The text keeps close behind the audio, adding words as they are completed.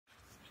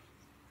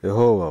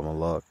Yhwh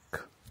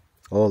Malak,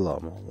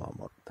 Olam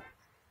Olamad.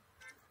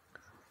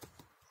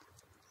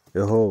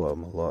 Yhwh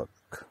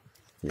Malak,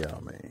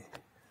 Yami,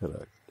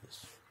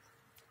 Heraklis.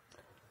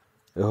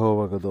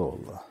 Yhwh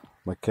Gadol,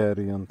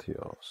 Makarian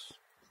Theos.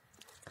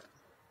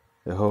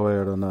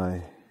 Yhwh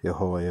Adonai,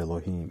 Yhwh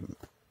Elohim.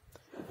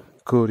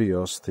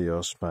 Kurios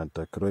Theos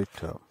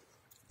Pantocrator,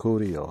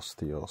 Kurios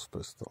Theos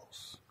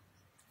Pistos.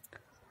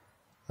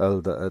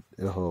 Elda et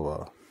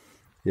Yhwh,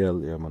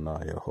 Yel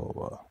Yamana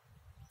Yhwh.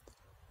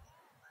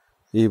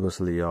 Ibas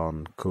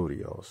Leon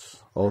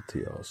Kurios,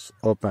 Otheos,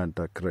 O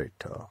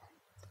Pantocrator.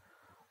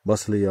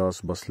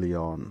 Baslios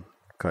Baslion,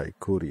 Kai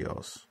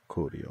Kurios,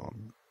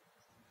 Kurion.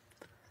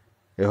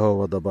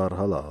 Yhwh Dabar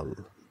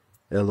Halal,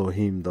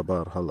 Elohim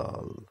Dabar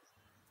Halal.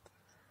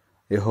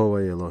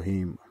 Yhwh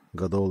Elohim,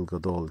 Gadol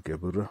Gadol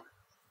Gebur.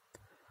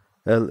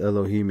 El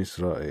Elohim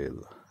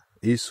Israel,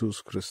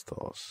 Isus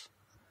Christos.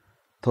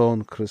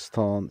 Ton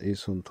Christon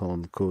Isun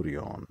Ton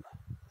Kurion.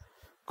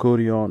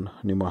 Kurion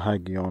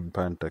Nimahagion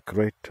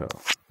Pantocrator,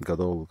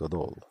 Gadol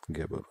Gadol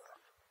Gebur.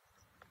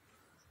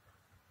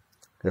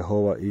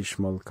 Yhwh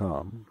Ishmal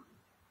Kam,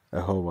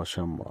 Yhwh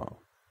Shemma.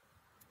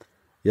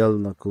 Yel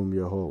Nakum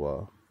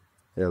Yhwh,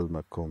 El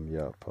Nakum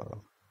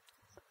Yapa.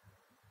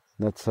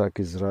 Netzach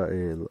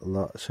Israel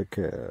La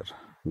Sheker,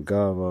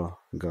 Gava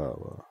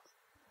Gava.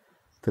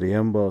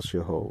 Triembos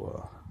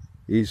Yhwh,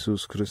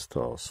 Isus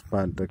Christos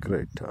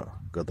Pantocrator,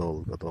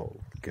 Gadol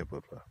Gadol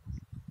Gebur.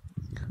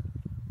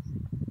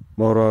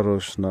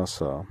 Morarosh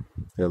Nasa,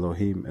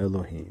 Elohim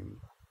Elohim.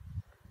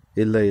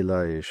 Ilai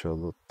Ilai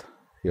Shalut,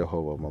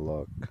 Yhwh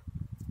Malak.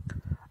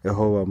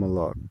 Yhwh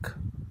Malak,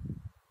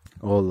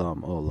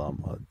 Olam Olam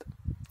Ad.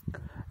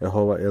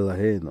 Yhwh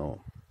Eloheinu,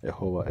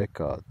 Yhwh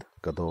Ekad,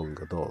 Gadol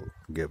Gadol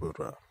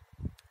Gebura.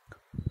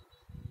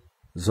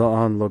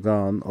 Zoan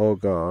Logan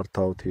Ogar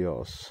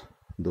Tautios,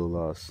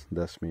 Dulas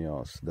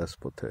Desmios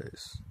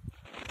Despotes.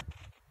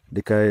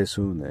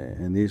 Dikaesune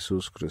en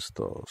Isus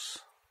Christos.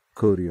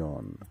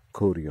 Kurion,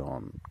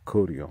 Kurion,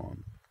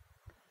 Kurion.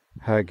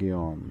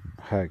 Hagion,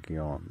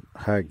 Hagion,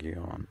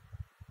 Hagion.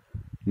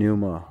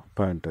 Pneuma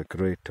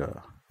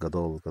Pantocrator,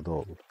 Gadol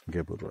Gadol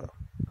Gebura.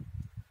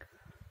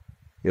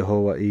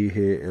 Yhwh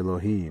Ihe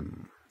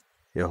Elohim,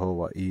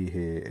 Yhwh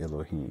Ihe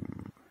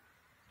Elohim.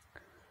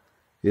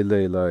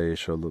 Ilai Ilai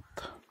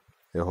Shalut,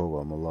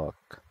 Yhwh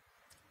Malak.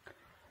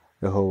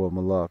 Yhwh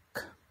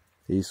Malak,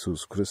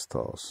 Isus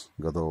Christos,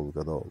 Gadol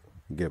Gadol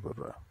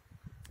Gebura.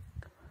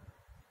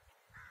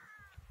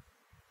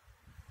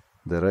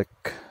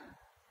 Derek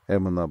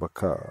Emuna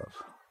Bakar,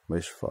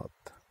 Mishfat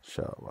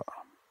Shava.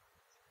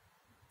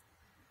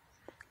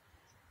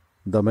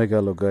 The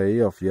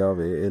megalogai of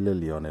Yahweh El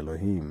Elyon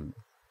Elohim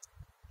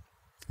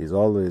is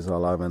always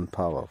alive and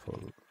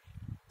powerful,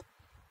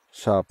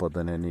 sharper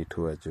than any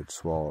two-edged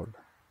sword,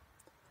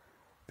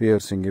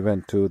 piercing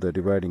even to the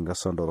dividing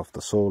asunder of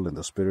the soul and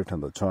the spirit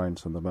and the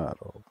joints and the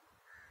marrow.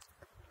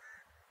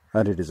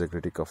 And it is a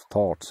critic of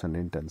thoughts and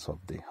intents of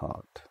the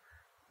heart.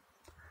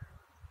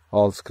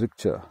 All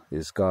scripture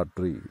is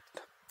God-breathed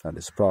and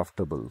is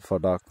profitable for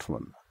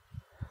doctrine,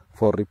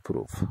 for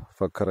reproof,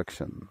 for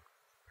correction,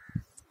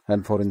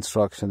 and for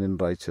instruction in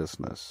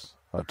righteousness,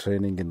 or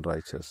training in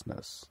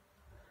righteousness,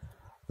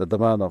 that the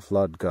man of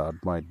Lord God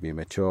might be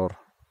mature,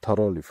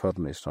 thoroughly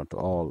furnished unto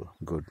all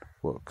good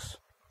works.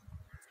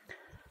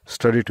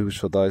 Study to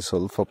show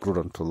thyself approved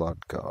unto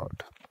Lord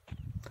God,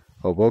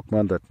 a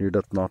workman that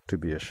needeth not to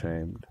be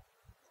ashamed,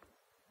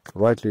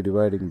 rightly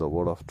dividing the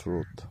word of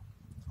truth,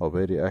 or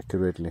very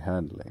accurately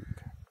handling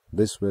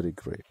this very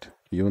great,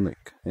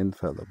 unique,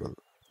 infallible,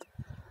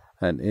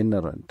 and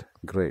inerrant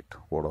great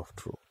word of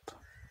truth.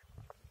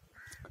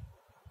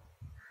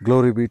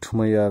 Glory be to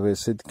my Yahweh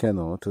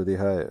Sidkenu, to the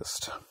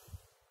highest,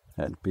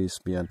 and peace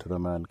be unto the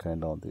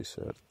mankind on this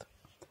earth,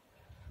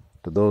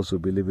 to those who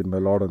believe in my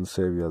Lord and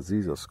Savior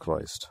Jesus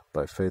Christ,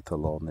 by faith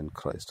alone in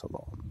Christ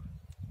alone.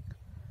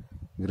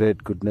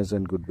 Great goodness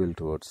and goodwill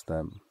towards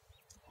them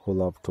who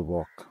love to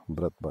walk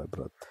breath by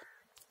breath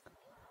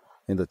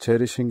in the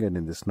cherishing and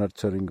in this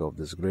nurturing of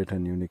this great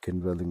and unique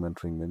indwelling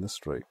mentoring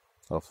ministry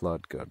of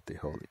Lord God the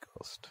Holy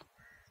Ghost.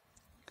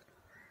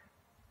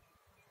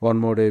 One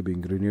more day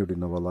being renewed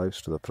in our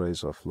lives to the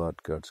praise of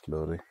Lord God's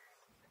glory,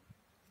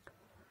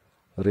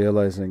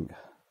 realizing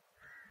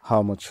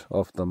how much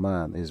of the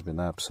man has been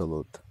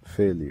absolute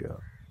failure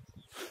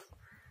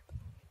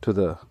to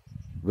the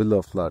will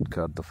of Lord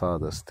God the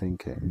Father's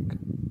thinking,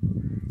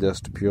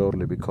 just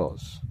purely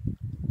because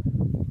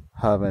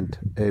haven't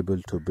able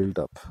to build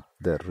up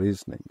their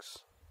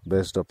reasonings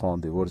based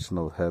upon the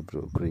original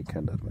Hebrew, Greek,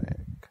 and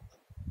Aramaic.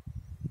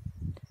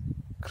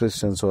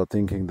 Christians who are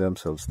thinking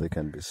themselves they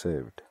can be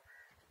saved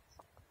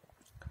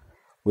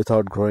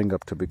without growing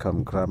up to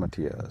become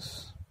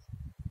grammatias,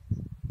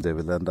 they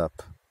will end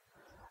up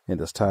in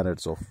the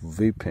standards of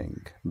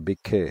weeping,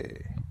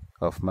 decay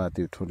of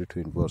Matthew 22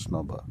 in verse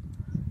number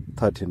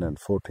 13 and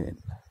 14,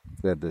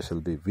 where there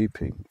shall be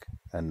weeping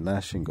and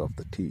gnashing of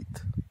the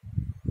teeth.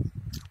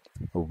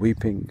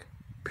 Weeping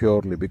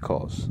purely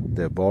because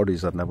their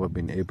bodies have never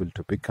been able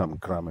to become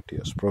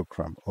grammateus,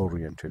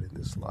 program-oriented in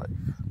this life.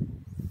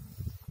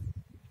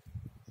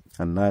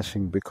 and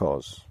gnashing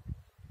because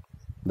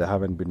they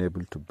haven't been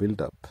able to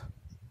build up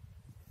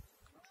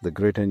the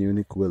great and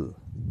unique will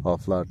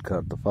of Lord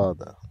God the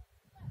Father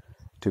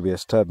to be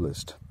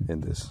established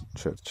in this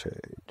church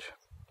age.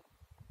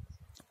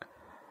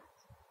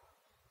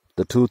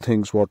 The two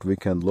things what we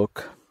can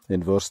look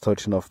in verse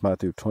 13 of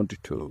Matthew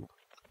 22,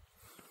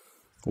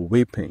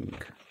 weeping,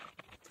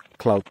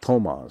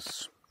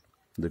 klauthomos,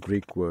 the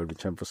Greek word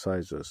which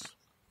emphasizes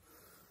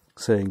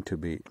saying to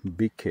be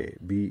BK,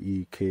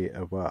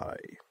 B-E-K-Y,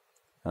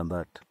 and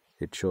that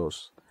it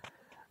shows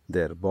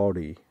their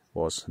body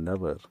was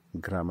never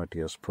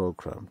grammateus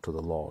programmed to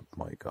the Lord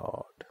my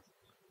God.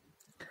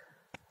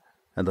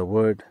 And the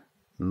word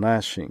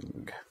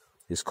gnashing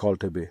is called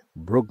to be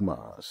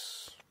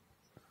brugmas.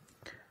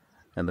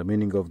 And the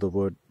meaning of the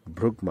word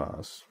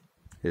brugmas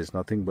is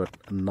nothing but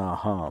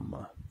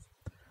naham.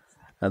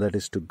 And that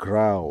is to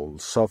growl,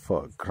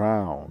 suffer,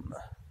 groan,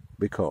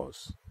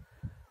 because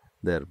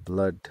their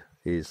blood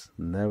is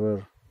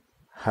never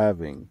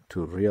having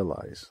to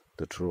realize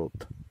the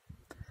truth.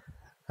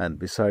 And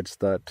besides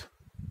that,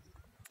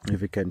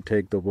 if we can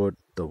take the word,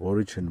 the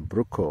origin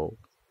bruko,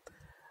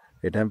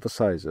 it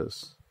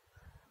emphasizes,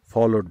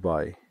 followed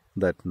by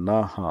that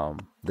naham,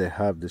 they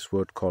have this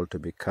word called to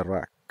be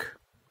karak,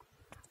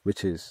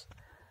 which is,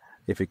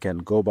 if we can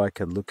go back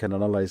and look and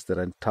analyze their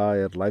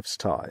entire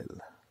lifestyle,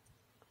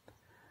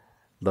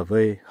 the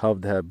way how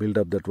they have built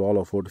up that wall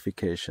of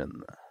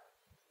fortification,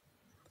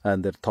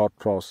 and their thought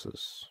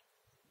process,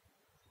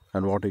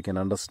 and what we can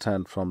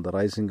understand from the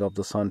rising of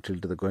the sun till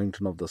to the going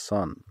down of the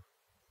sun,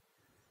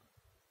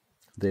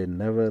 they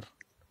never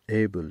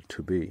able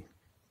to be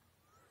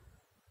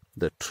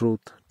the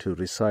truth to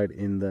reside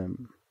in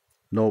them,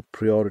 no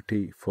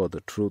priority for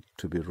the truth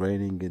to be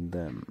reigning in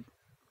them.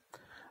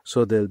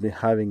 So they'll be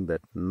having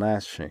that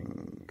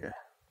gnashing,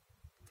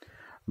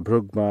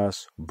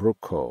 brugmas,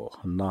 bruko,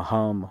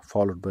 naham,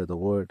 followed by the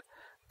word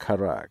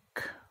karak.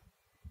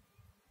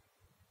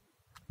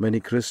 Many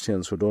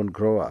Christians who don't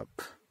grow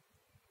up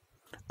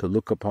to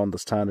look upon the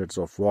standards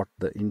of what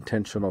the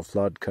intention of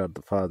Lord God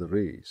the Father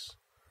is,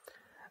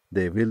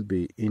 they will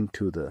be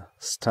into the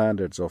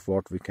standards of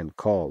what we can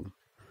call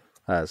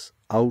as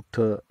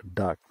outer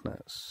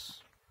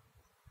darkness.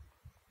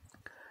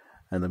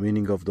 And the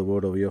meaning of the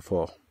word over here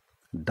for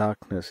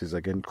darkness is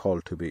again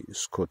called to be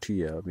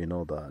scotia, we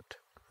know that.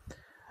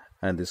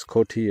 And this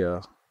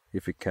scotia,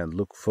 if we can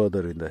look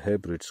further in the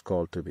Hebrew, it's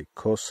called to be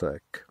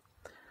kosek.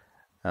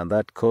 And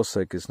that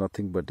kosek is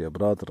nothing but, dear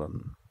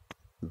brethren,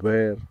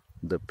 where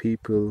the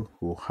people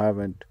who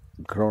haven't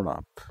grown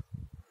up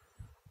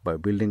by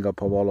building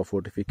up a wall of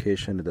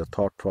fortification in the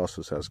thought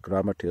process as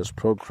grammateus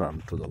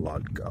programmed to the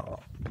Lord God.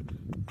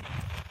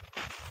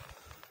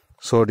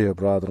 So, dear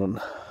brethren,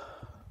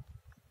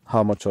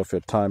 how much of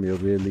your time you're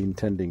really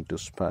intending to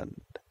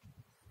spend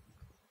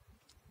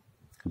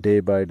day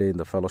by day in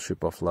the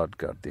fellowship of Lord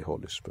God, the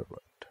Holy Spirit?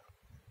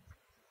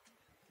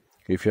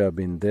 If you have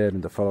been there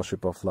in the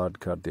fellowship of Lord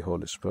God, the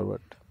Holy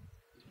Spirit,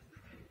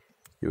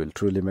 you will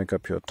truly make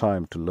up your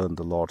time to learn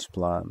the Lord's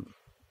plan.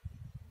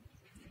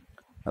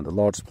 And the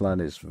Lord's plan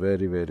is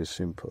very, very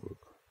simple.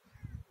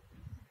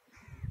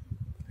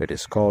 It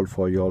is called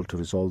for you all to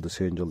resolve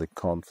this angelic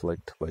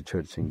conflict by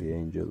judging the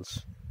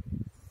angels.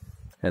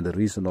 And the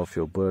reason of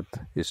your birth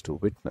is to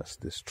witness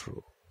this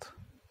truth.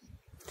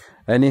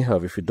 Anyhow,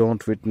 if you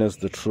don't witness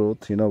the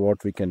truth, you know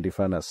what we can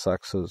define as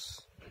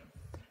success?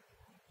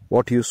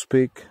 What you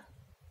speak,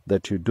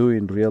 that you do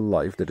in real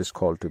life, that is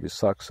called to be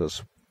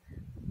success.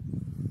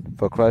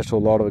 For Christ, O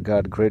Lord of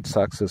God, great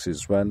success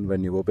is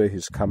when you obey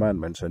His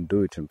commandments and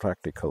do it in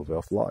practical way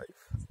of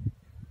life.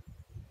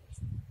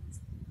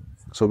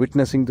 So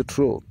witnessing the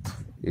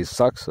truth is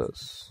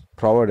success,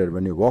 provided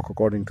when you walk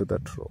according to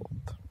that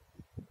truth.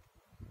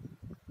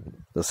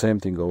 The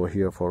same thing over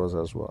here for us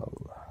as well.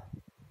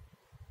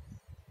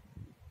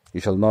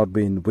 You shall not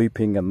be in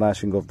weeping and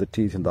gnashing of the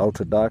teeth in the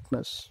outer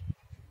darkness.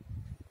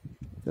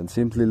 Then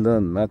simply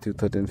learn Matthew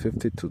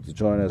 13:52 to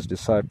join as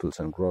disciples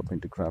and grow up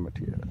into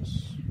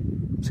grammateus.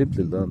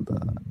 Simply learn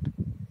that.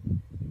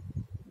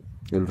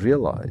 You'll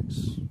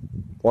realize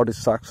what is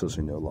success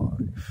in your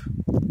life.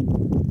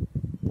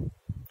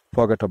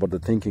 Forget about the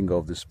thinking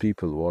of these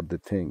people, what they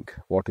think,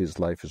 what his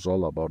life is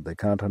all about. They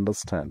can't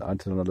understand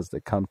until and unless they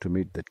come to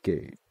meet that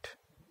gate.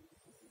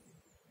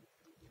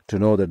 To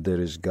know that there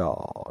is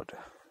God.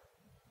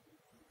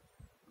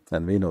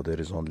 And we know there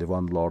is only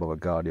one Lord our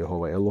God,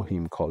 Yhwh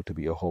Elohim, called to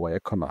be Yhwh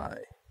Ekonai.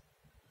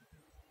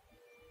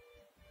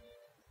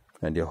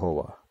 And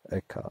Yhwh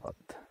Echad.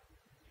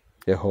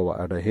 Yhwh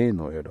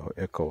Adahenu,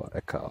 Yhwh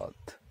Echad.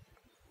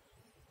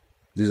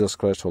 Jesus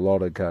Christ, our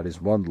Lord our God,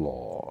 is one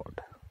Lord.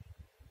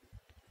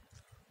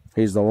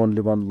 He is the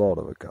only one Lord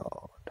our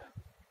God.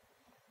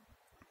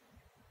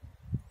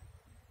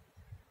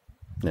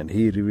 And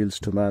He reveals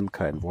to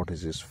mankind what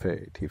is His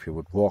fate if He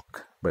would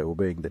walk by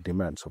obeying the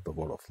demands of the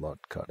word of Lord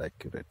God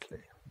accurately.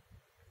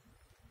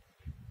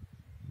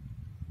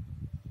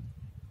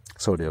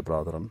 So, dear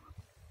brethren,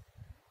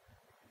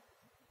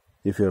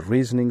 if your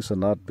reasonings are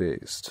not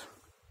based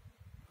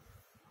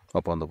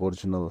upon the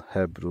original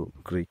Hebrew,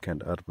 Greek,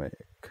 and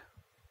Aramaic.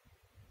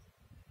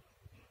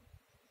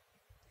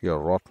 You are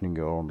rotting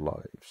your own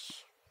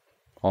lives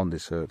on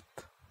this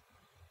earth,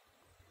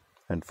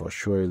 and for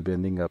sure you'll be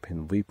ending up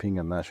in weeping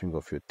and gnashing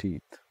of your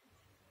teeth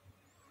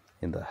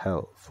in the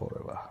hell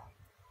forever,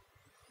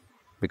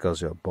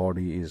 because your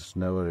body is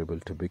never able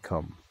to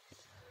become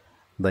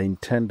the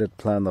intended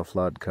plan of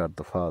Lord God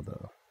the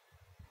Father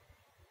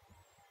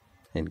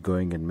in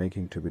going and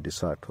making to be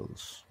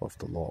disciples of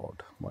the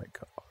Lord my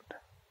God,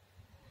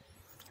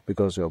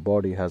 because your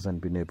body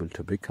hasn't been able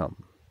to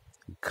become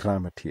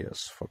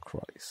grammateus for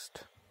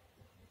Christ.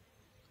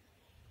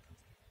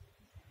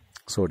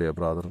 So, dear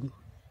brethren,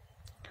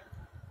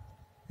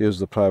 use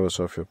the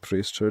privacy of your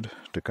priesthood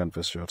to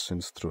confess your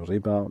sins through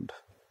rebound,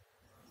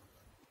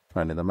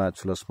 and in the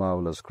matchless,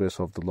 marvelous grace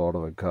of the Lord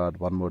our God,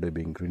 one more day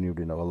being renewed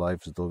in our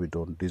lives, though we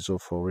don't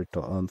deserve for it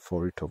or earn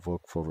for it or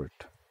work for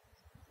it,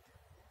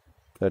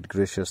 that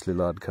graciously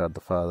Lord God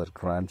the Father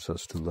grants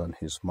us to learn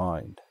His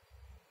mind.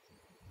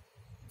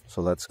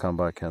 So let's come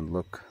back and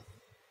look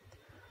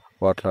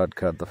what Lord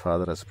God the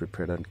Father has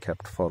prepared and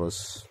kept for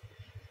us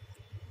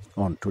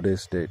on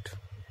today's date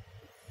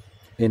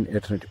in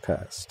eternity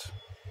past,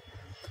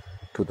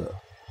 to the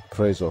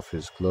praise of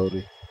His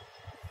glory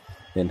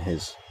in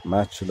His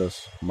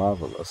matchless,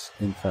 marvelous,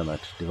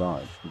 infinite,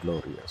 divine,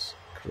 glorious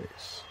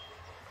grace.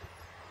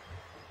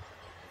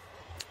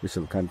 We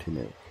shall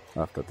continue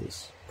after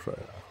this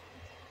prayer.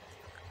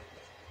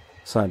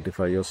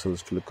 Sanctify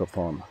yourselves to look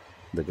upon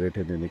the great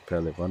and unique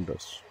pearly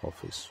wonders of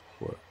His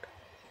word.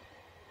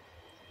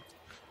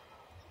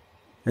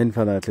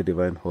 Infinitely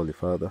divine Holy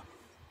Father,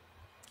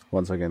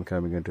 once again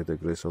coming into the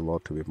grace of the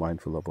Lord to be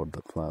mindful about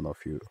the plan of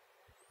you,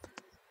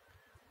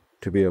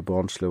 to be a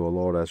bond slave, O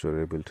Lord, as we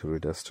were able to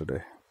read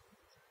yesterday,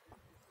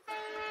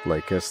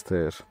 like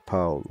Esther,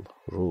 Paul,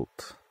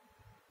 Ruth,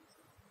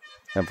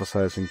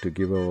 emphasizing to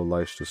give our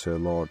lives to say,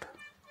 Lord,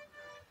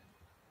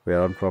 we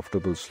are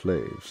unprofitable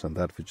slaves, and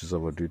that which is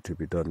our duty to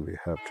be done, we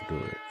have to do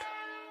it.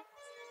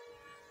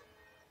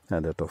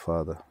 And that, O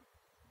Father,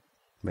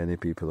 many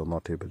people are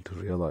not able to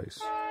realize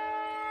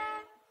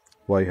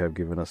why you have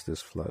given us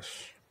this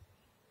flesh,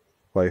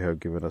 why you have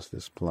given us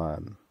this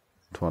plan,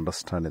 to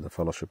understand in the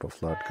fellowship of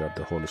Lord God,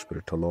 the Holy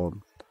Spirit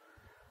alone,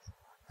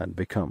 and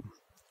become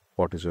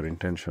what is your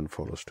intention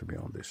for us to be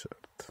on this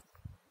earth.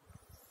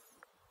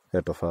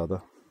 Yet, O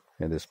Father,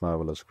 in this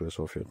marvelous grace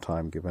of your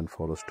time given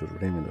for us to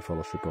redeem in the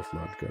fellowship of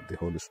Lord God, the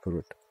Holy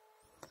Spirit,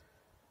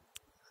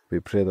 we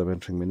pray the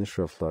mentoring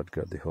ministry of Lord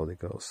God, the Holy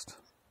Ghost,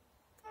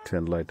 to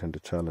enlighten, to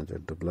challenge,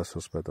 and to bless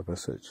us by the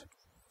message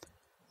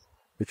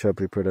which you have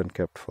prepared and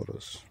kept for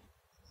us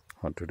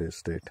on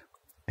today's date,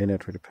 in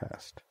eternity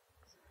past,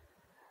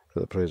 to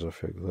the praise of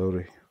your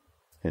glory,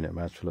 in your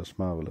matchless,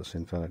 marvelous,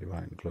 infinite,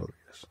 divine,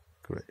 glorious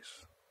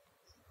grace.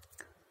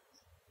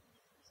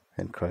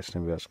 In Christ's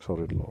name we ask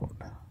for it, Lord.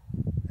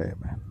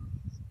 Amen.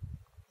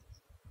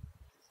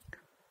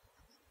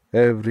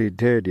 Every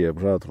day, dear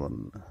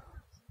brethren,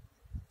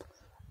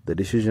 the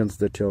decisions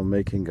that you're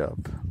making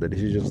up, the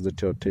decisions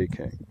that you're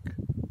taking,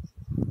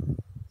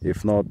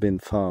 if not been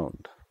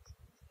found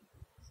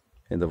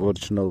in the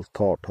original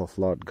thought of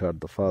Lord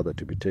God the Father,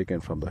 to be taken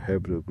from the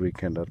Hebrew,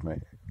 Greek, and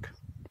Aramaic,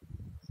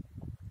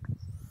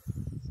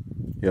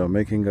 you are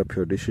making up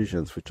your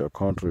decisions which are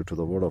contrary to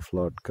the word of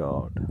Lord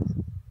God,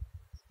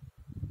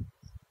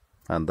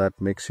 and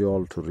that makes you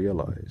all to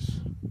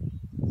realize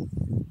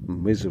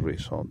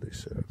miseries on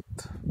this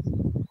earth.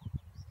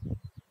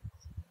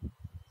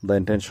 The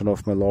intention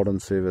of my Lord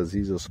and Savior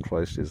Jesus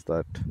Christ is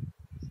that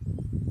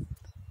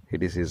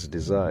it is His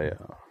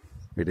desire,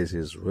 it is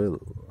His will,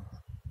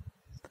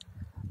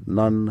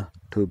 none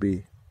to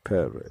be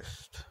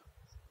perished,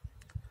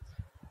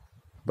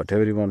 but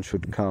everyone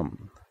should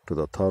come to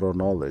the thorough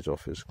knowledge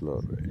of His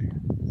glory,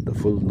 the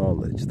full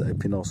knowledge, the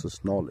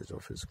epignosis knowledge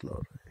of His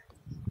glory.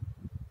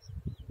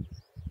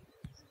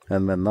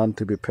 And when none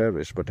to be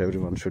perished, but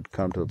everyone should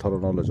come to the thorough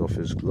knowledge of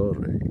His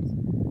glory,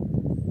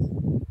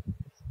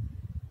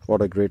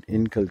 what a great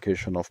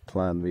inculcation of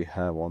plan we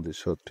have on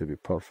this earth to be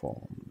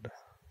performed.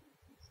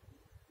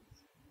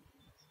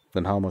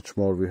 Then how much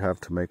more we have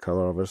to make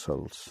our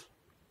vessels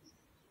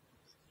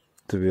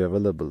to be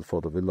available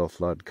for the will of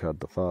Lord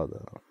God the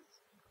Father,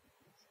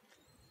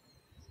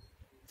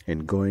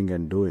 in going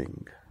and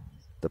doing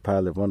the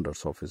pearly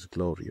wonders of His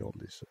glory on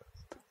this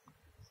earth.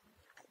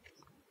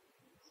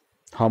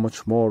 How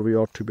much more we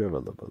ought to be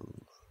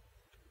available.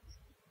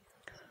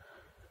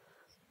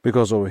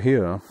 Because over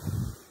here,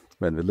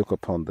 when we look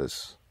upon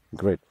this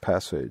great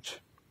passage,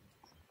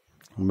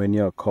 many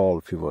are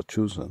called, few are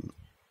chosen,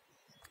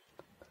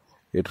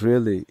 it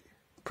really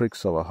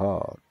pricks our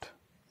heart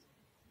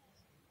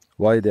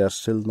why they are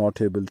still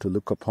not able to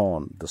look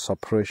upon the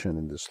separation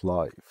in this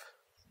life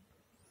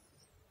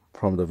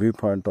from the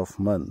viewpoint of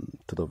man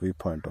to the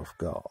viewpoint of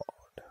God.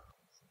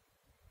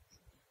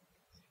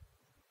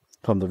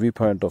 From the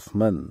viewpoint of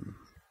men,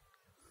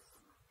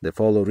 they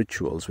follow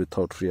rituals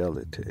without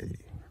reality.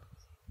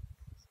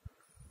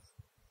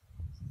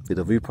 With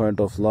the viewpoint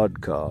of Lord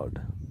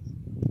God,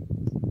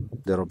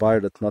 they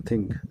abide at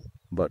nothing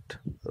but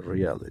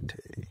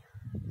reality.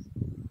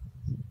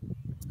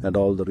 And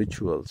all the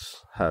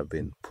rituals have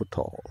been put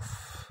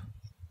off.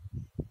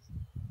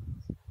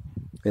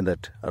 In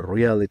that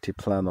reality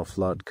plan of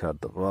Lord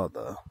God the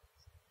Father,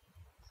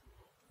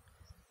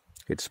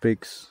 it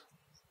speaks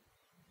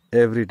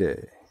every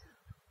day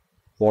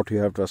what you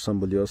have to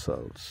assemble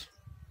yourselves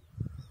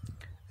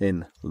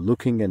in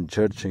looking and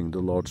judging the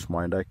Lord's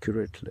mind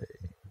accurately.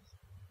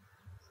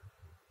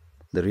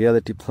 The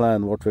reality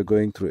plan, what we're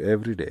going through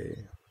every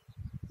day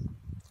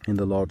in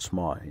the Lord's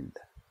mind.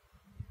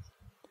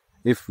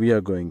 If we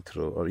are going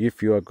through, or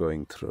if you are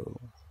going through,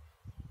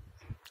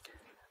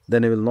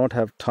 then you will not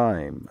have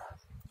time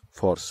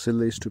for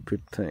silly,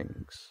 stupid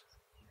things.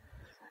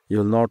 You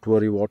will not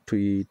worry what to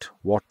eat,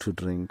 what to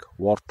drink,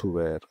 what to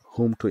wear,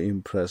 whom to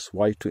impress,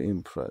 why to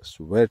impress,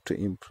 where to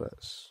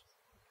impress.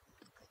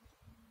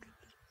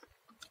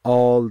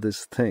 All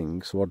these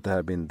things, what they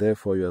have been there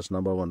for you as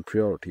number one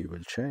priority,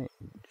 will change.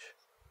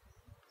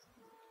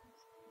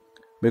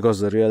 Because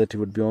the reality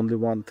would be only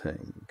one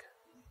thing.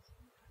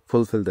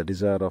 Fulfill the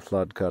desire of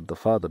Lord God the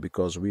Father,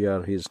 because we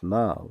are His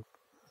now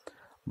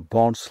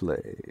bond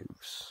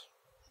slaves.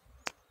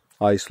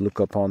 Eyes look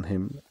upon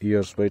Him,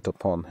 ears wait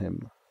upon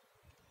Him,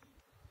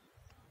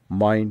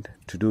 mind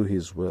to do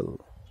His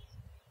will,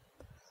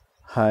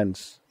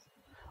 hands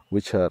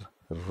which are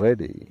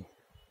ready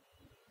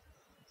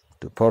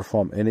to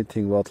perform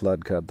anything what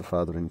Lord God the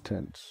Father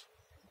intends,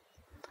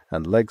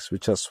 and legs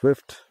which are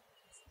swift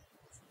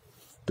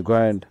to go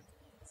and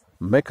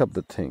make up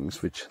the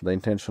things which the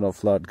intention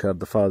of Lord God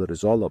the Father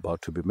is all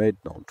about to be made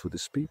known to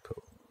these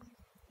people.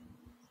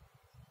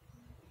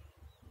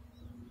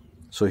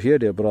 So here,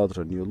 dear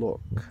brethren, you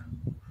look.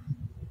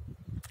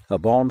 A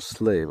bond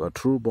slave, a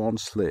true bond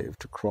slave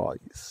to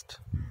Christ.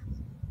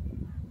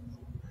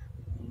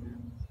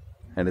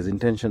 And His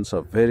intentions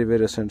are very,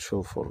 very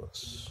essential for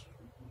us.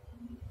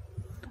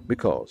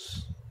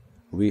 Because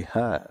we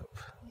have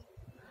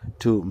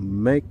to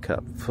make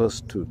up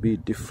first to be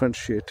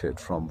differentiated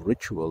from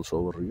rituals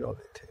over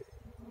reality.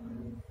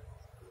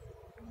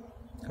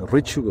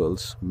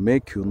 Rituals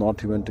make you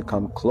not even to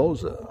come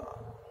closer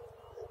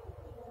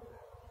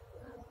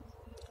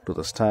to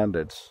the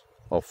standards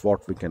of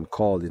what we can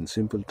call in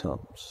simple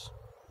terms.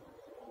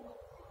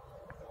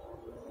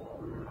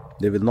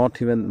 They will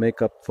not even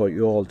make up for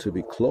you all to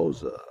be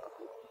closer,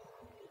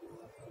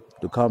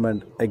 to come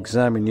and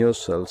examine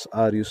yourselves.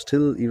 Are you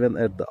still even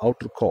at the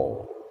outer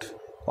court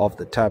of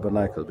the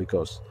tabernacle?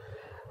 Because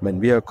when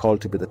we are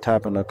called to be the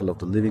tabernacle of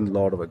the living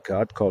Lord our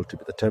God, called to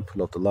be the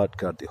temple of the Lord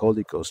God, the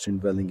Holy Ghost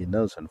indwelling in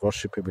us, and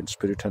worship Him in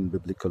spirit and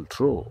biblical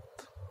truth,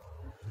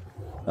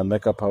 and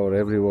make up our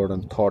every word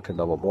and thought and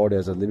our body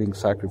as a living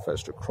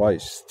sacrifice to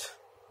Christ.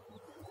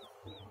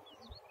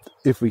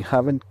 If we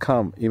haven't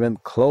come even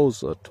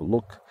closer to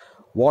look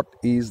what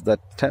is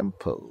that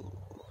temple,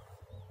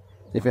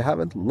 if you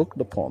haven't looked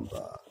upon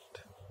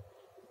that,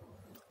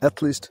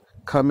 at least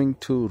coming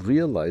to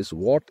realize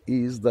what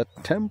is that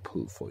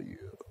temple for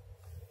you,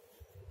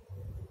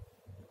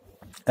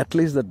 at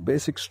least that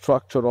basic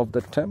structure of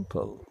the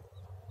temple,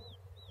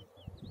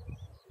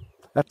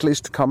 at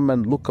least come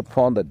and look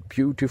upon that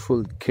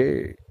beautiful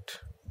gate,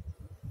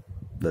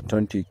 the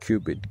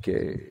 20-cubit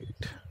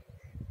gate,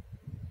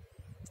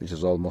 which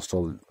is almost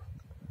all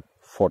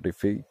 40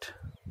 feet,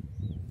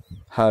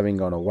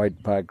 having on a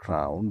white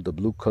background the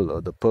blue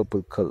color, the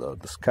purple color,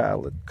 the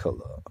scarlet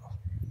color.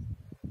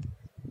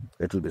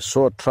 It will be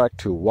so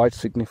attractive. White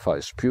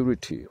signifies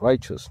purity,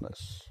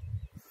 righteousness,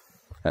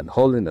 and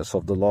holiness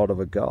of the Lord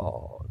our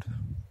God.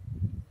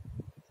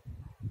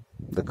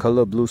 The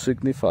color blue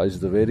signifies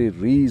the very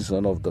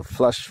reason of the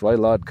flesh why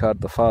Lord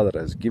God the Father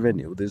has given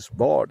you this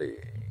body.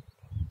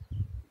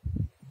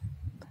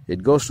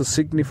 It goes to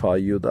signify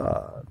you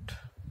that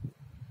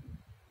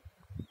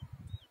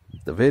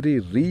the very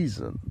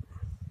reason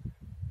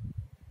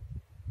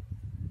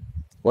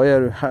why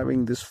are you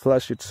having this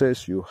flesh. It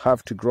says you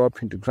have to grow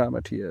up into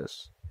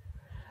grammatias.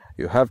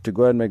 You have to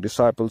go and make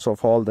disciples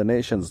of all the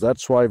nations.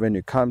 That's why when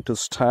you come to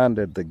stand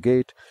at the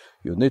gate,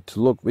 you need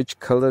to look which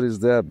color is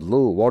there.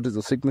 Blue. What is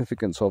the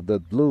significance of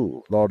that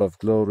blue? Lord of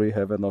glory,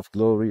 heaven of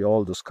glory,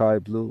 all the sky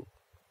blue.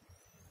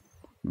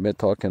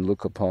 Meta can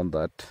look upon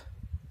that.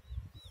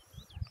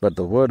 But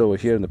the word over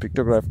here in the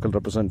pictographical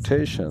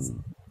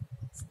representation,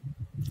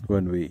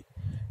 when we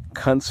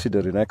consider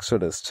in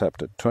Exodus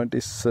chapter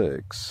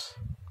 26,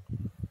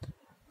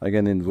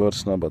 again in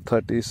verse number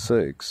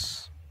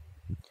 36,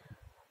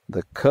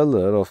 the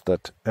color of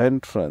that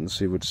entrance,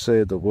 he would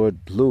say the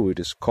word blue, it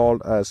is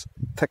called as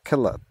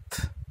tekelat.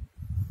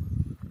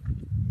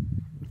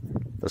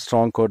 The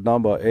strong code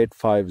number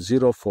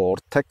 8504,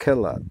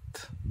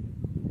 tekelat.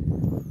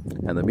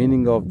 And the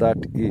meaning of that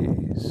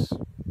is,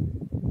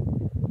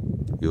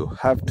 you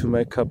have to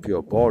make up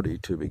your body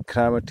to be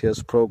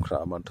grammateus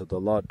program unto the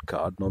Lord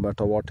God, no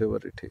matter whatever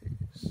it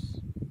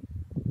is.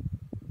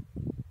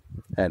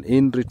 And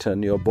in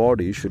return, your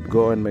body should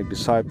go and make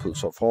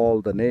disciples of all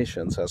the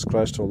nations, as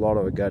Christ our Lord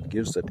our God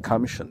gives that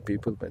commission.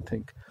 People may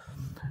think,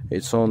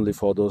 It's only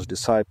for those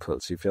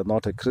disciples. If you're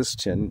not a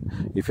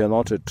Christian, if you're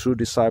not a true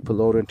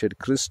disciple-oriented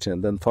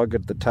Christian, then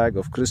forget the tag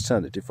of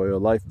Christianity for your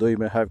life, though you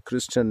may have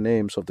Christian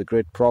names of the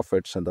great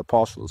prophets and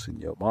apostles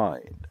in your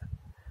mind.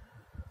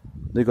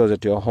 Because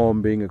at your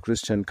home, being a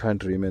Christian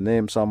country, you may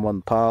name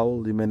someone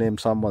Paul, you may name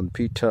someone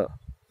Peter,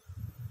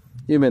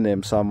 you may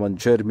name someone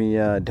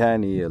Jeremiah,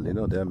 Daniel,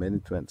 there are many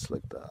twins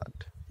like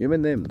that. You may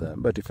name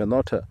them, but if you're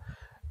not a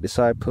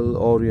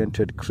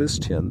disciple-oriented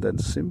Christian, then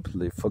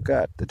simply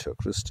forget that you're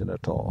Christian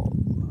at all.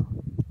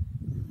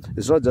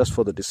 It's not just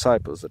for the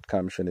disciples that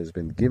commission has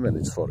been given,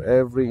 it's for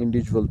every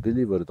individual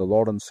believer, the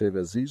Lord and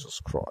Savior Jesus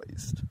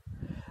Christ.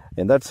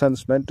 In that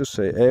sense, meant to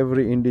say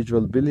every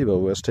individual believer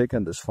who has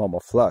taken this form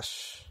of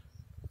flesh.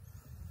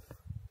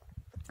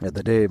 At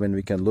the day when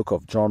we can look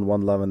of John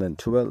 1:11 and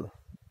 12,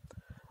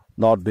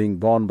 not being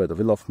born by the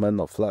will of men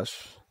or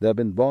flesh, they have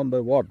been born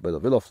by what? By the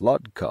will of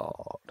Lord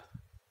God.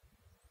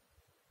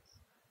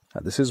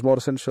 And this is more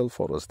essential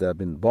for us. They have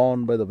been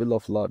born by the will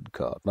of Lord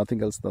God,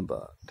 nothing else than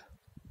that.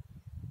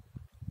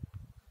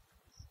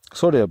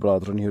 So, dear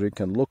brethren, here you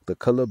can look the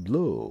color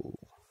blue.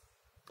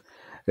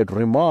 It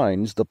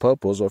reminds the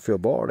purpose of your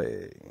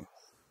body,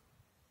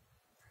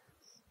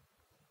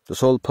 the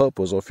sole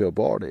purpose of your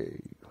body,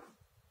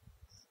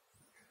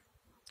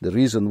 the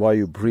reason why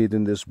you breathe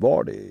in this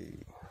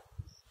body.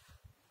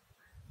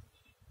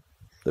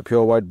 The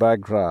pure white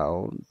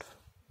background,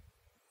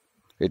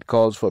 it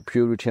calls for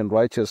purity and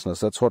righteousness.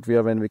 That's what we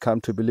are when we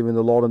come to believe in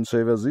the Lord and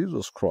Savior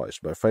Jesus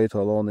Christ, by faith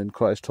alone, in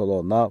Christ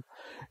alone. Now,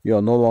 you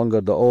are no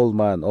longer the old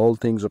man. All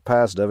things are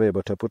passed away,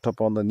 but are put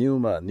upon the new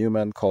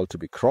man called to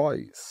be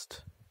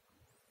Christ.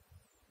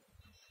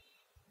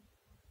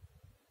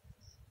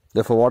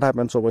 Therefore, what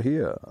happens over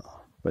here?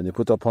 When you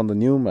put upon the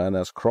new man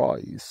as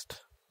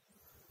Christ,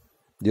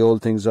 the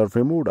old things are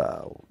removed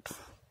out.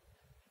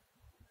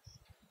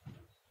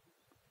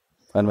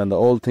 And when the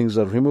old things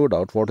are removed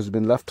out, what has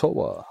been left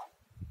over?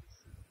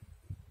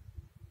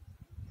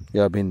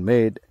 You have been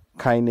made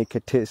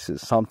kaineketesis,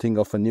 something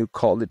of a new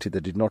quality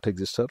that did not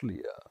exist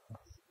earlier.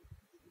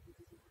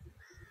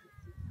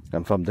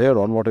 And from there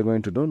on, what are you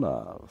going to do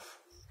now?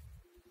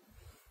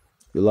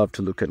 You'll have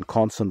to look and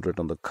concentrate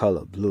on the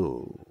color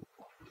blue.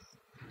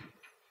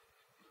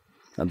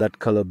 And that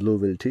color blue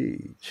will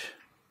teach.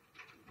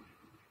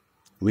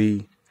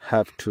 We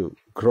have to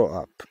grow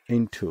up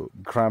into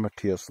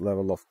grammateus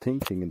level of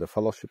thinking in the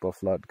fellowship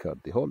of Lord God,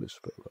 the Holy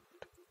Spirit.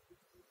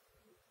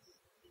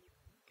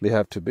 We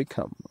have to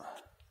become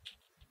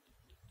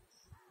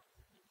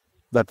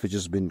that which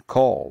has been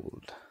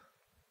called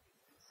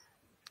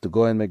to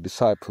go and make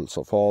disciples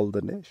of all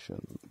the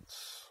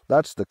nations.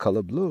 That's the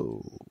color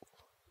blue.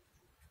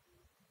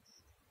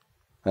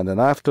 And then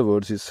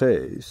afterwards he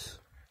says,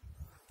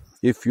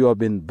 if you have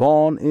been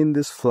born in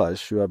this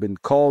flesh, you have been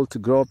called to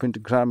grow up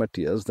into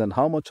grammateus, then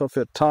how much of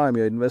your time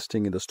you are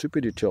investing in the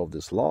stupidity of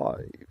this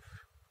life?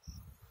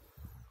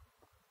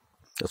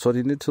 That's what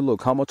you need to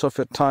look. How much of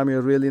your time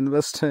you're really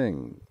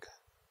investing?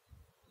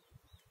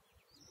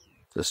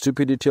 The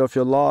stupidity of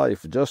your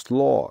life, just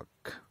look.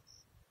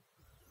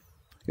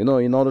 In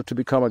order to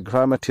become a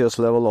grammateus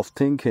level of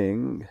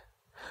thinking,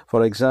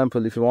 for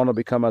example, if you want to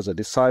become as a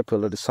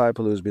disciple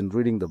who's been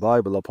reading the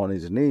Bible upon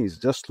his knees,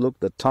 just look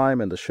the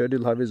time and the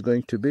schedule how he's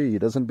going to be. He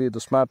doesn't be the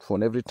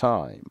smartphone every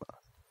time.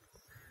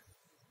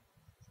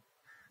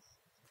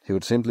 He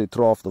would simply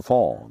throw off the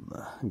phone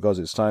because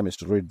his time is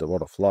to read the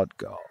Word of Lord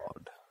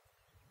God.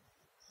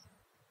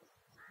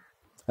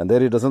 And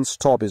there he doesn't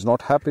stop. He's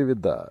not happy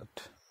with that.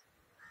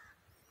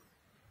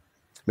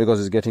 Because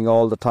he's getting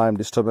all the time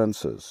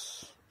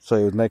disturbances. So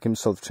he would make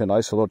himself to an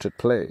isolated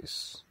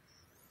place.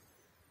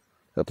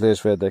 A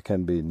place where there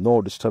can be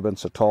no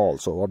disturbance at all.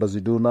 So what does he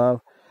do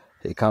now?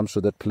 He comes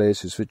to that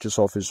place, he switches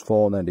off his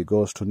phone and he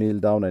goes to kneel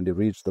down and he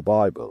reads the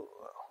Bible.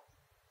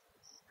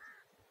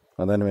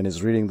 And then when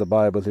he's reading the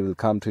Bible, he will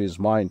come to his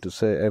mind to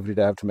say, every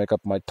day I have to make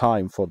up my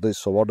time for this.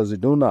 So what does he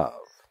do now?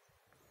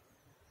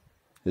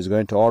 He's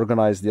going to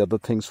organize the other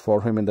things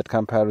for him in that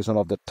comparison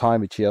of the time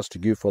which he has to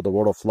give for the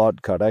Word of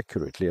Lord God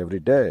accurately every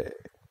day.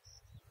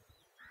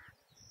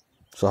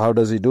 So how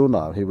does he do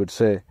now? He would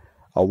say,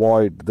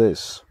 avoid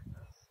this.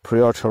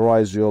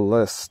 Prioritize your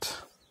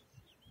list.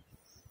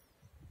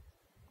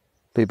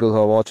 People who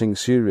are watching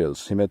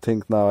serials, he may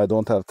think, now I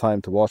don't have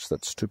time to watch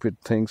that stupid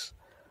things.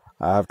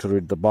 I have to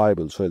read the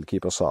Bible, so he'll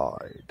keep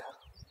aside.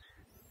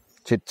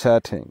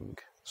 Chit-chatting,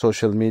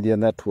 social media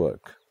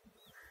network.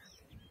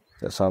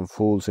 There's some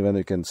fools, even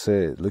you can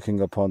say,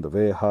 looking upon the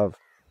way how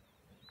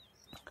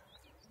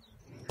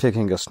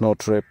taking a snow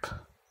trip,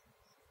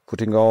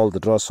 putting all the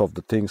dress of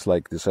the things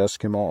like this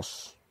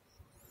Eskimos,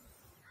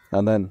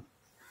 and then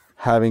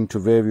having to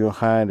wave your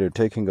hand, you're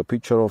taking a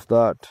picture of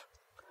that,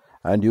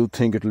 and you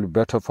think it will be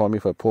better for me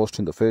if I post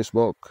in the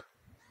Facebook.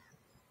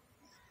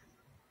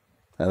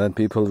 And then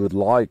people would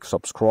like,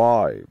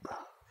 subscribe.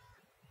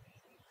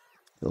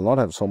 You'll not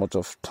have so much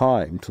of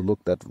time to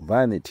look at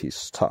vanity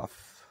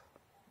stuff.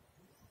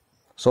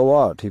 So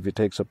what if he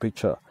takes a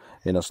picture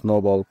in a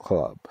snowball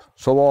club?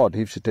 So what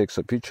if she takes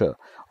a picture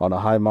on a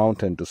high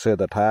mountain to say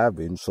that I have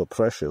been so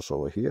precious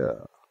over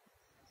here?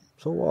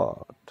 So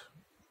what?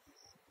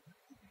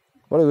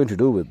 What are you going to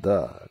do with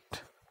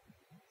that?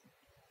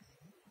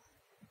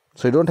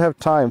 So you don't have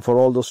time for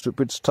all those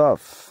stupid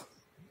stuff.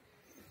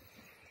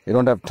 You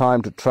don't have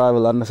time to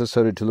travel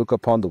unnecessary to look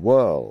upon the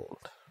world.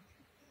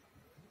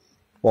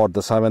 What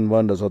the 7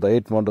 wonders or the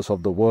 8 wonders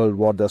of the world,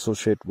 what they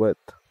associate with.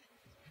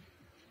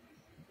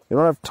 You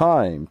don't have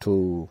time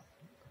to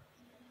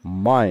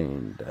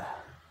mind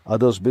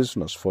others'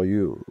 business for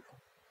you.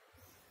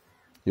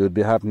 You would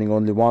be happening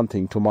only one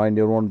thing, to mind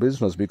your own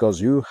business,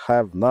 because you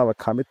have now a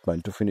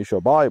commitment to finish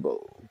your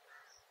Bible.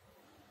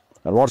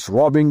 And what's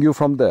robbing you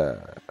from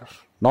there?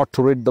 Not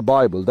to read the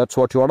Bible, that's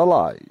what you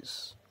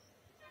analyze.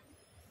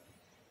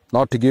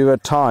 Not to give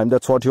it time,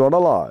 that's what you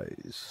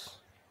analyze.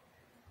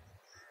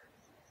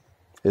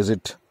 Is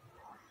it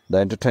the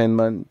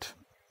entertainment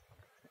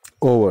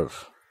over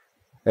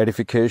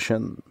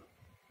edification?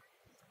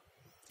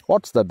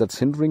 What's that that's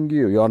hindering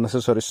you? Your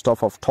unnecessary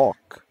stuff of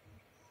talk.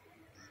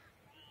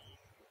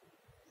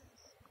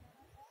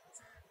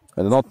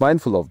 And you're not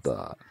mindful of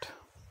that.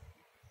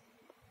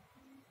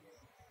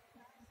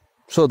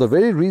 So the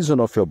very reason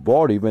of your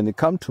body, when you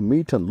come to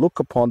meet and look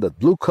upon that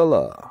blue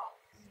color,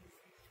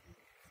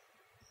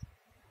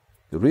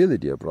 really,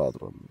 dear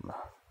brethren,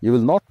 you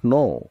will not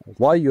know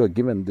why you are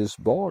given this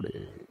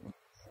body.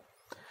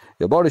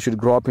 Your body should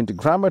grow up into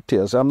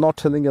grammateers. I'm not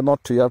telling you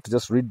not to. You have to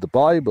just read the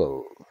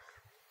Bible.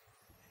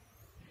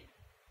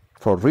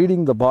 For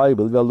reading the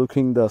Bible, we are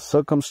looking at the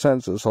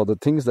circumstances or the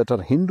things that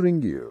are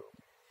hindering you,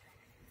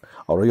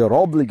 or your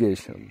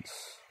obligations.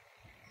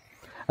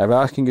 I'm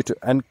asking you to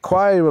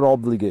inquire your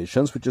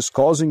obligations, which is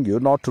causing you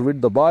not to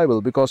read the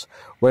Bible, because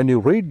when you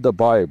read the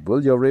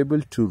Bible, you're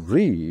able to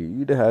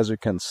read, as you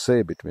can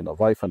say, between a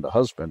wife and a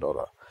husband, or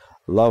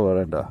a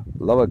lover and a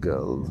lover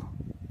girl,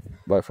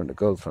 boyfriend and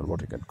girlfriend,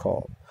 what you can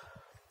call.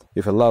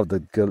 If you love the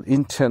girl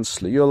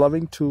intensely, you're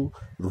loving to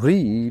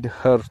read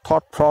her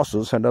thought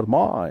process and her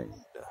mind.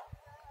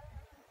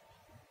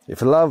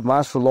 If you love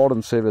Master, Lord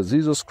and Savior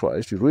Jesus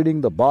Christ, you're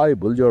reading the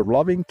Bible, you're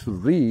loving to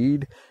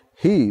read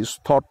His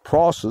thought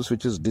process,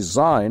 which is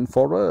designed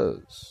for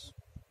us.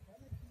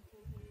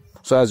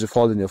 So as you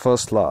fall in your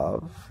first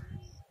love,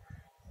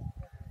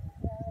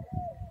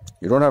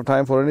 you don't have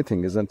time for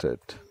anything, isn't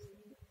it?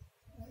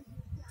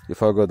 You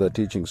forgot the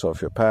teachings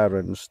of your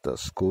parents, the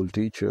school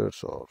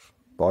teachers, or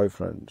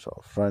boyfriends,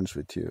 or friends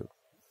with you,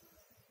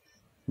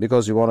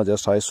 because you want to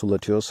just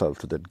isolate yourself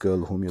to that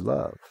girl whom you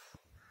love.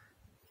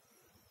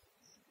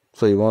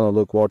 So you want to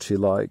look what she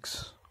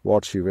likes,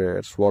 what she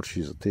wears, what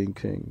she's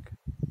thinking.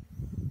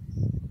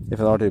 If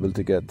you're not able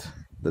to get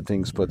the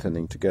things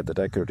pertaining to get that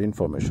accurate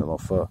information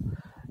of her,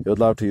 you'd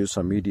love to use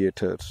some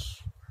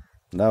mediators.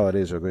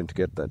 Nowadays, you're going to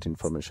get that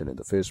information in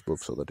the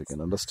Facebook so that you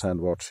can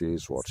understand what she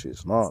is, what she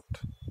is not.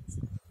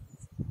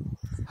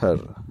 Her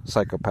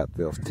psychopath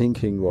way of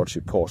thinking, what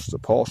she posts,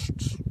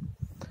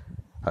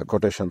 her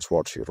quotations,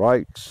 what she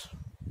writes,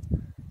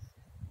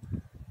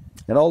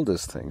 and all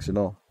these things, you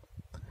know.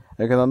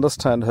 You can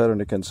understand her and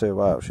you can say,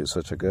 wow, she's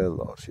such a girl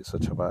or she's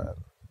such a man.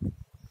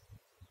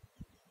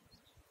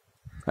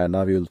 And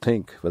now you'll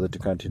think whether to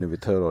continue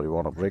with her or you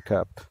want to break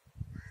up,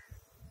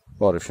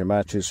 or if she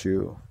matches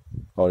you,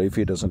 or if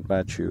he doesn't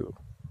match you.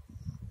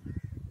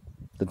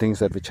 The things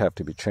that which have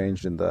to be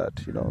changed in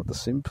that, you know, the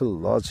simple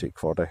logic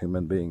for a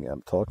human being.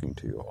 I'm talking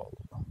to you all.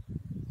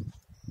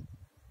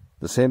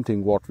 The same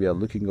thing what we are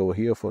looking over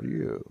here for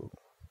you.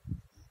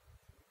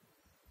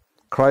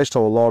 Christ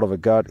our Lord, our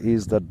God,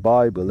 is that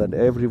Bible, and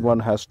everyone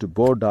has to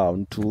bow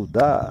down to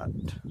that.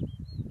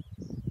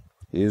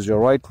 He is your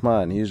right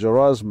man, He is your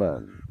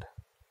husband.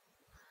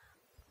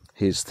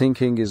 His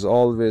thinking is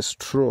always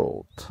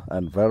truth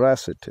and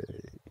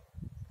veracity.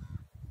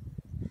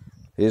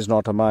 He is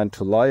not a man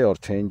to lie or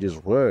change his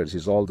words,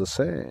 He's all the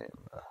same.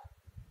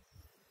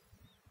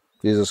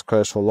 Jesus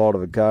Christ our Lord,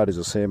 our God, is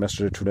the same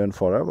yesterday, today, and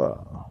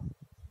forever.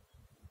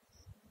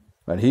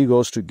 And He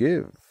goes to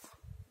give.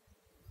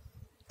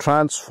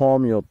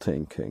 Transform your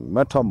thinking,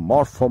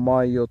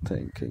 metamorphomai your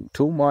thinking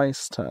to my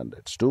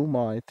standards, to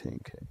my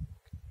thinking.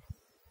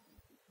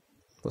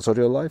 That's what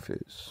your life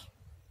is.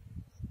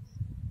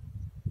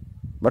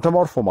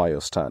 Metamorphomai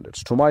your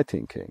standards to my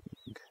thinking,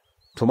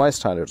 to my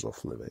standards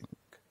of living.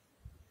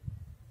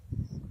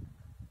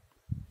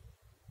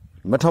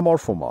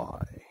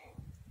 Metamorphomai.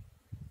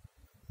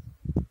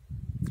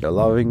 You're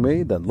loving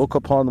me, then look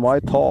upon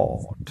my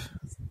thought.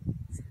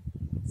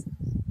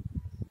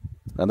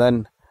 And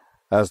then,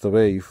 as the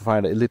way you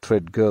find an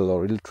illiterate girl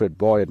or illiterate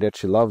boy and yet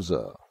she loves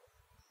her,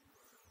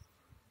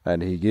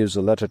 and he gives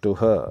a letter to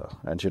her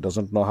and she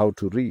doesn't know how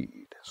to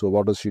read. So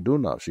what does she do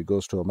now? She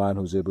goes to a man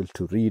who's able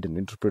to read and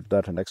interpret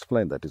that and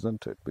explain that,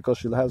 isn't it? Because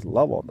she has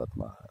love on that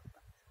man.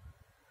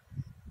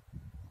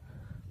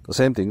 The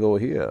same thing over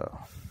here.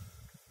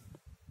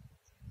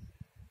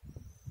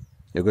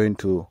 You're going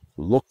to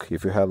look,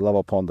 if you have love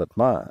upon that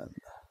man,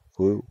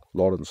 who,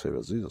 Lord and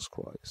Savior Jesus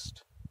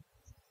Christ.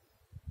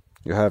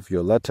 You have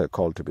your letter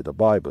called to be the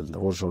Bible, in the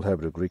original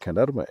Hebrew, Greek, and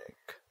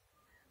Aramaic.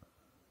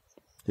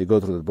 You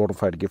go through the bona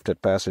fide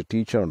gifted pastor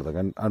teacher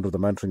under the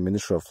mentoring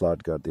ministry of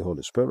Lord God, the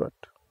Holy Spirit.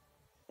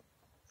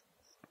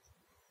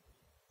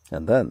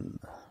 And then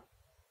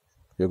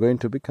you're going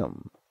to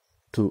become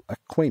to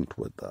acquaint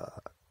with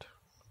that.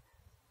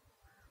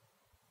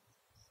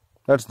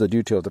 That's the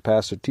duty of the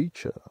pastor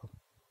teacher.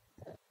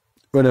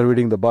 When you're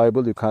reading the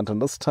Bible, you can't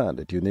understand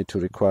it. You need to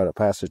require a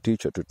pastor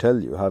teacher to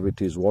tell you how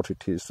it is, what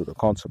it is, to the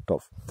concept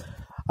of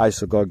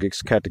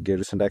isagogics,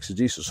 categories, and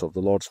exegesis of the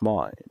Lord's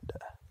mind.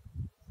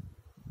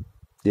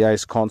 The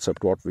ice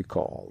concept, what we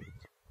call.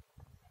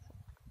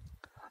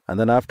 And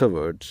then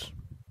afterwards,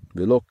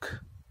 we look,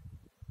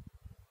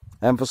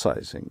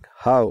 emphasizing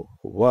how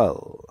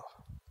well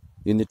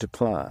you need to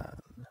plan.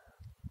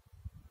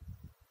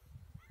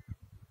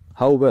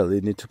 How well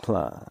you need to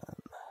plan.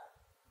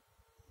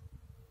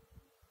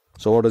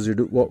 So what does you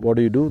do? What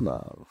do you do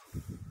now?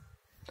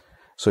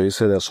 So you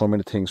say there are so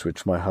many things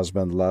which my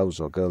husband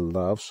loves or girl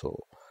loves, so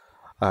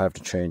I have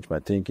to change my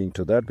thinking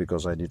to that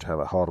because I need to have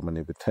a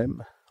harmony with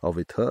him or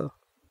with her.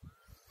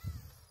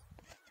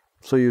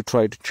 So you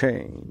try to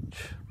change.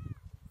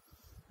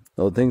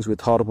 Now things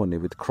with harmony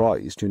with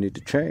Christ, you need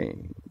to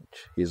change.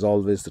 He is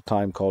always the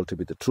time called to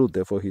be the truth.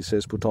 Therefore he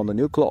says, put on the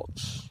new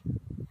clothes.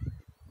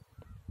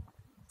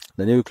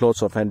 The new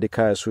clothes of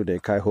Andikai,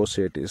 Sude, Kai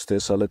Hoseatis,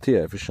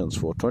 Thessalatia, Ephesians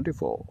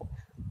 4:24.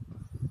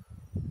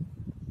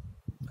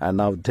 And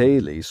now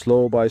daily,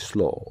 slow by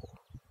slow,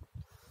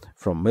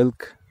 from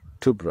milk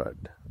to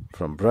bread,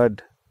 from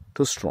bread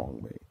to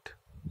strong meat.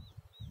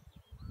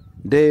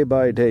 Day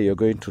by day, you're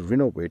going to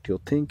renovate your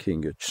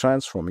thinking, you're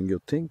transforming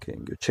your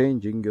thinking, you're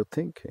changing your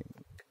thinking.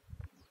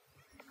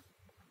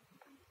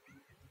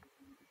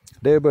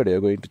 Day by day,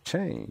 you're going to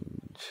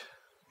change.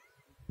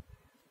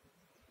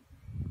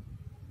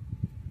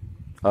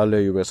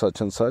 Earlier you were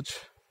such and such,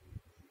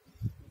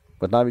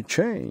 but now you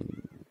change.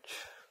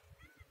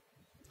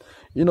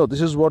 You know,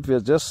 this is what we are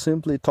just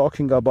simply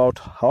talking about.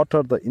 What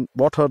are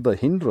the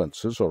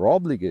hindrances or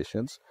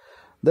obligations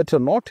that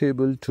you're not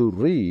able to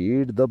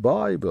read the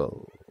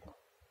Bible?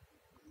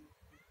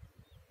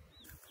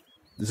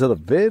 These are the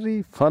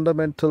very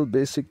fundamental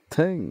basic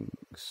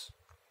things.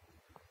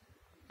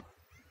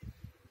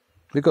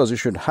 Because you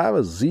should have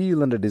a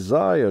zeal and a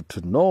desire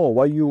to know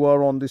why you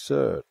are on this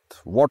earth,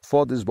 what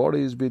for this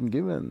body has been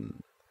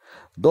given.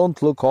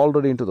 Don't look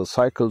already into the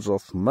cycles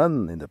of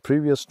men in the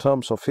previous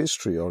terms of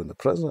history or in the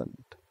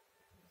present.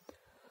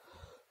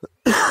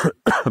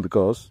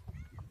 Because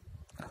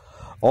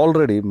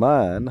already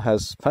man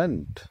has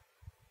spent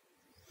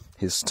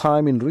his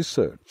time in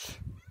research.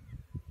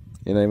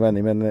 You know,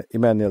 even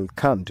Immanuel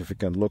Kant, if you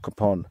can look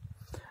upon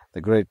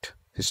the great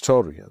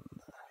historian,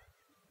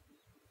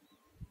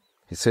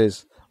 he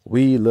says,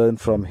 we learn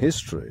from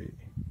history.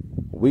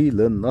 We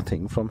learn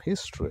nothing from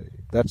history.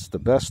 That's the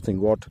best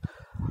thing what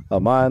a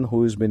man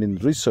who has been in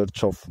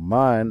research of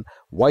man,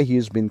 why he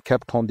has been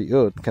kept on the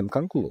earth, can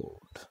conclude.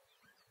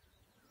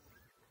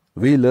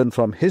 We learn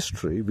from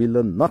history. We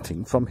learn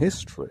nothing from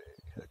history.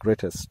 The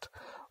greatest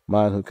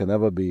man who can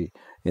ever be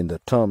in the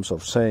terms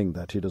of saying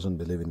that he doesn't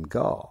believe in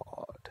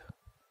God.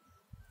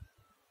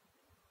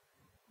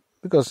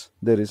 Because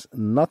there is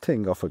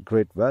nothing of a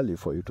great value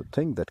for you to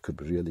think that could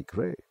be really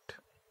great.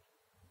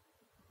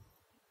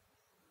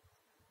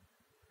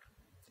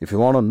 If you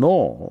want to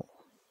know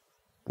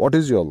what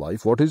is your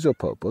life, what is your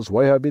purpose,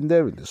 why have you been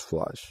there in this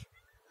flesh,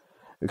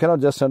 you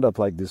cannot just end up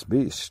like these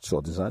beasts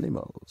or these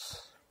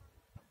animals.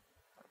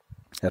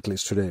 At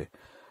least today,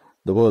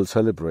 the world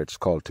celebrates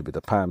called to be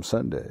the Palm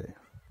Sunday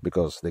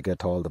because they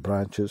get all the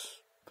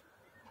branches.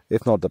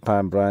 If not the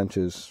palm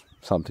branches,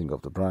 something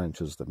of the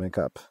branches they make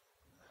up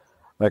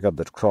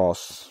that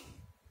cross,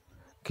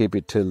 keep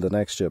it till the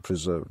next year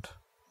preserved.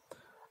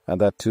 And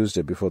that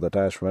Tuesday before that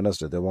Ash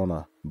Wednesday, they want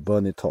to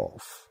burn it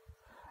off.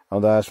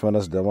 On the Ash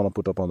Wednesday, they want to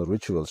put up on the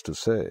rituals to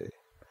say,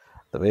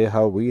 the way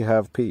how we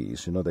have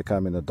peace, you know, they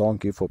come in a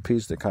donkey for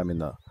peace, they come in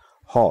a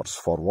horse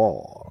for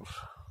war.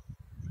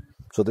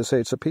 So they say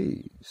it's a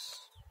peace.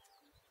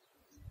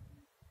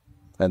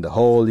 And the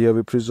whole year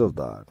we preserve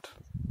that.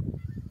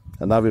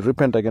 And now we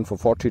repent again for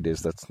 40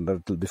 days. That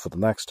will be for the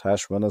next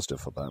Ash Wednesday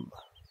for them.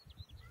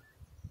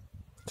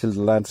 Till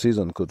the Lent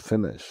season could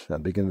finish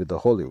and begin with the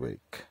Holy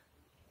Week.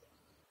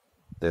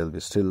 They'll be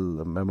still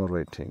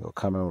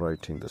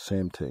commemorating the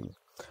same thing.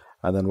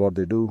 And then what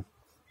they do,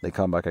 they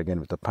come back again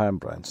with the palm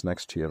branch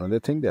next year, and they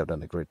think they have done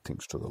great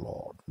things to the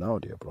Lord. No,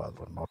 dear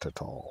brethren, not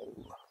at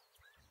all.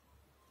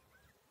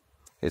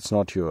 It's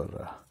not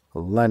your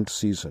Lent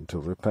season to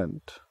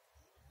repent.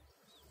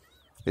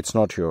 It's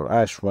not your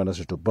Ash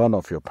Wednesday to burn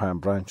off your palm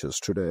branches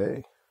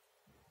today.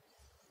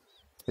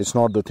 It's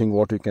not the thing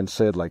what you can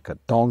say like a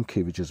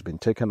donkey which has been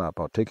taken up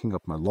or taking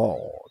up my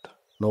Lord.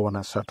 No one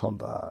has sat on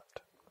that.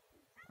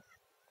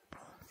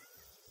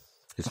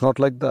 It's not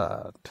like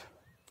that.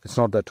 It's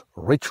not that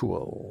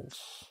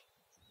rituals.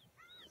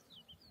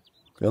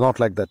 You're not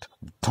like that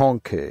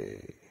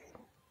donkey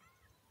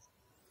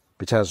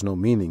which has no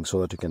meaning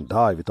so that you can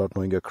die without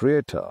knowing your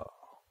Creator.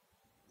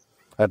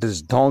 That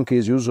is, donkey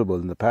is usable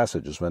in the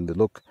passages when they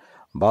look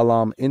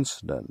Balaam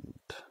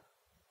incident.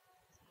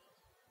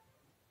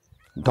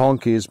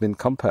 Donkey has been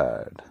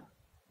compared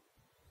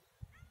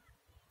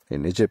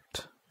in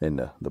Egypt in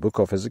the book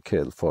of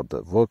Ezekiel for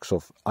the works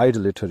of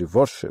idolatry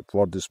worship,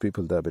 what these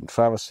people they have been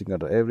traversing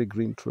under every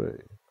green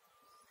tree.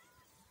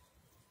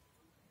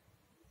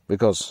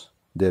 Because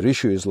their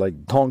issue is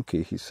like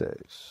donkey, he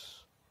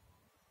says.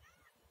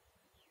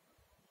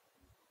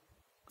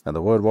 And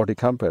the word what he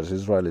compares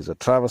Israel is a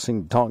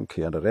traversing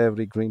donkey under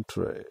every green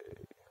tree.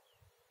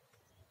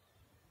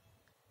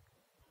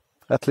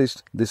 At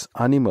least this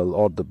animal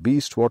or the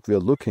beast what we are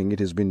looking, it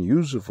has been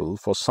useful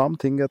for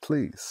something at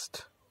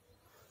least.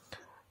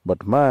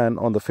 But man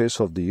on the face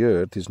of the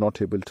earth is not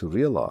able to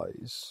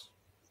realize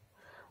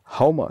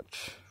how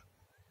much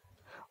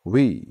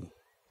we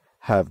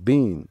have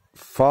been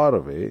far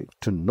away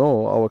to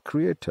know our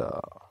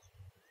Creator.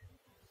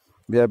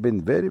 We have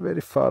been very,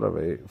 very far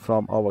away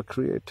from our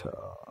Creator.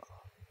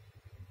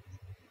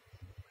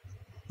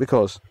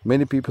 Because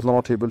many people are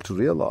not able to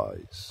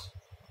realize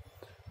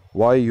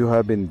why you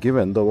have been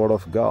given the Word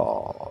of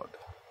God.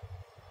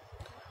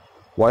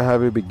 Why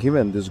have you been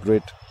given this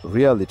great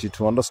reality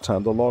to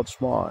understand the Lord's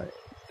mind?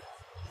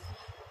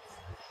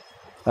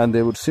 And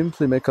they would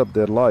simply make up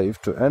their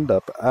life to end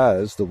up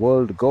as the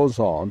world goes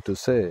on to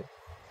say,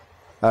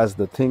 as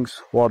the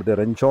things what they're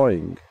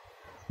enjoying,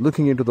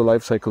 looking into the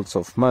life cycles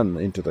of man,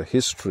 into the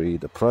history,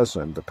 the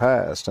present, the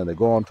past, and they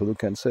go on to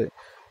look and say,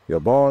 you're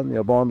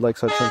born like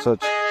such and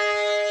such.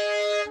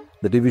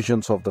 The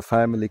divisions of the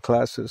family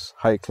classes,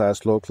 high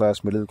class, low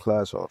class, middle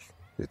class, or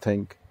you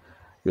think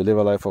you live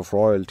a life of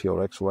royalty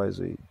or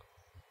XYZ.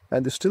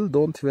 And they still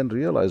don't even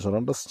realize or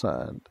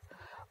understand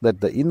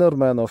that the inner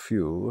man of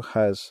you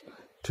has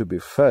to be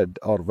fed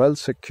or well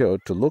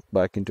secured to look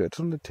back into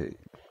eternity.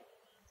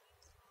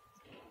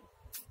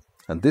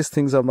 And these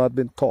things have not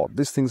been taught,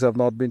 these things have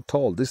not been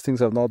told, these things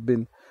have not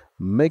been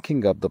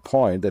making up the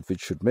point that which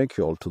should make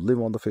you all to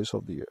live on the face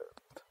of the earth.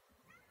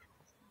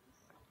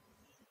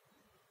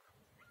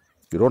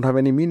 You don't have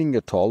any meaning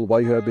at all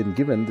why you have been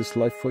given this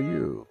life for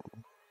you.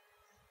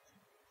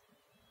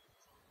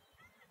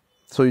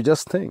 So you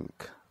just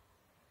think,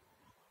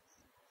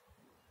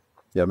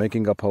 you're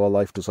making up our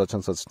life to such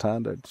and such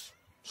standards,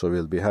 so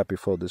we'll be happy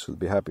for this, we'll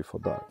be happy for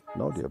that.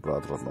 No, dear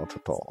brother, not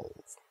at all.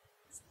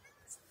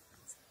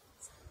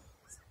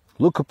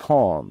 Look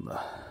upon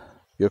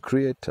your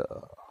Creator,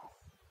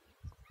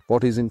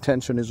 what His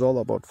intention is all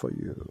about for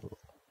you.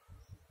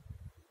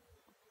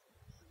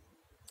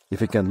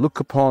 If you can look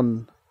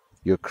upon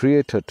your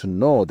Creator to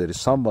know there is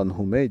someone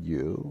who made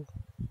you,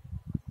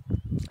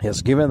 He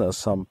has given us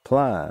some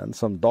plan,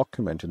 some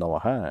document in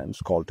our hands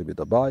called to be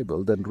the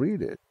Bible, then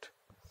read it.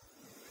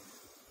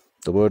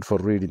 The word for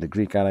read in the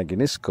Greek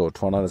anagenisko,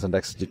 to analyze and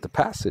exegete the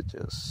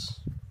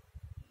passages.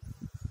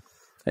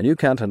 And you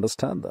can't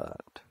understand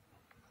that.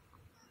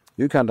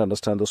 You can't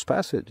understand those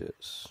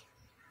passages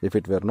if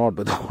it were not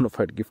by the bona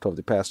fide gift of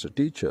the pastor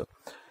teacher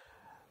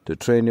to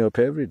train you up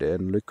every day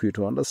and look you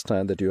to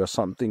understand that you are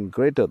something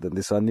greater than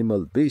these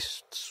animal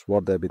beasts,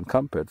 what they have been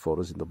compared for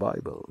us in the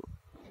Bible.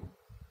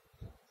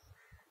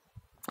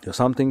 You're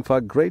something far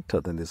greater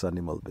than these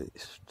animal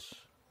beasts.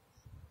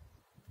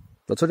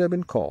 That's what you have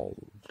been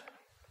called.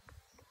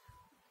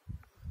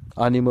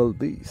 Animal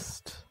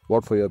beast.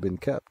 What for you have been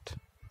kept.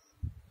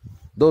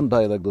 Don't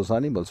die like those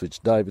animals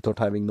which die without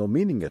having no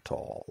meaning at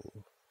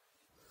all.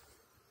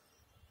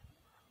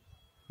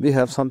 We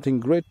have something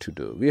great to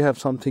do. We have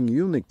something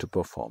unique to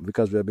perform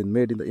because we have been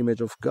made in the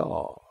image of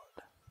God.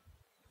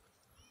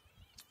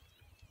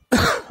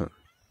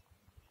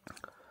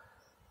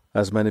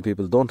 As many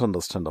people don't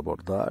understand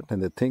about that,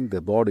 and they think their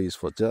body is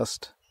for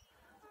just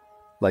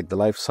like the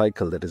life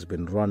cycle that has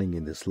been running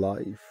in this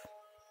life.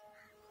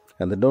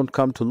 And they don't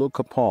come to look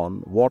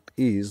upon what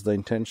is the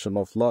intention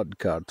of Lord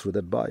God through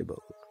that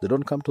Bible. They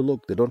don't come to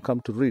look, they don't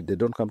come to read, they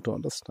don't come to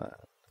understand.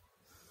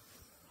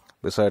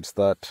 Besides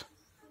that,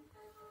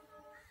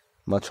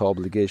 much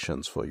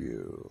obligations for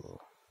you.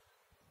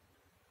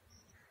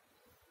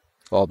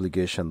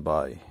 Obligation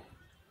by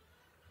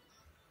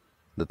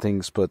the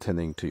things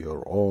pertaining to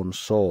your own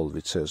soul,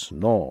 which says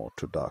no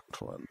to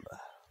doctrine.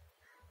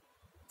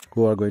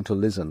 Who are going to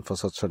listen for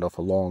such kind of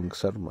a long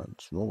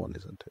sermons? No one,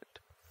 isn't it?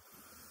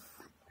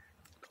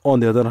 On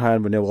the other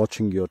hand, when you're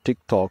watching your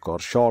TikTok or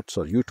shorts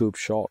or YouTube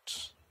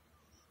shorts,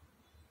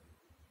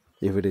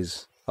 if it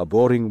is a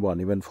boring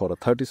one, even for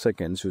 30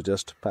 seconds, you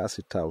just pass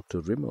it out to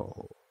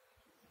remove.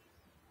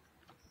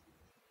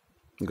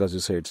 Because you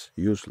say it's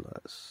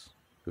useless.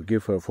 You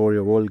give her a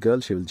 4-year-old girl,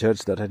 she will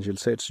judge that and she'll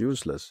say it's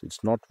useless.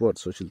 It's not worth,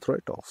 so she'll throw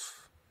it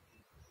off.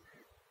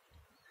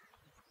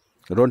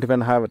 You don't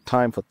even have a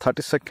time for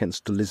 30 seconds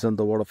to listen to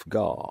the Word of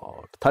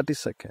God. 30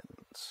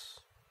 seconds.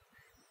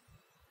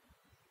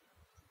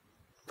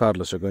 Far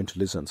less you're going to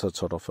listen such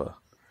sort of a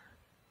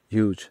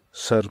huge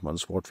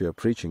sermons, what we are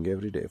preaching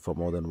every day for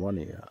more than 1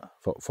 year,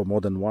 for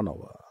more than 1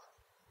 hour.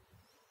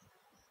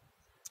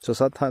 So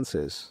Satan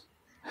says,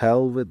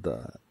 hell with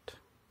that.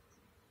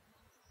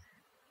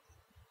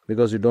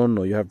 Because you don't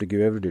know, you have to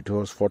give every day 2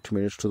 hours, 40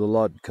 minutes to the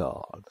Lord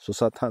God. So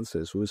Satan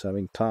says, who is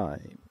having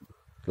time?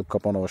 Look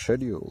upon our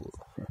schedule.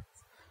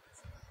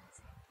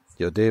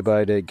 Your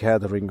day-by-day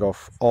gathering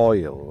of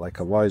oil, like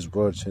a wise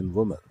virgin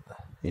woman,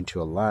 into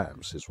your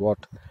lamps is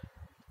what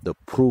the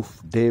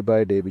proof day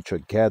by day which you're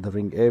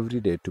gathering every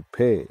day to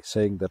pay,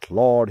 saying that,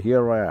 Lord,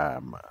 here I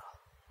am.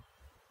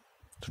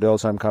 Today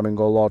also I'm coming,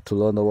 O Lord, to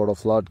learn the word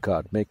of Lord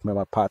God. Make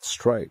my path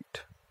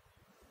straight.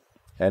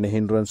 Any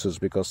hindrances,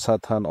 because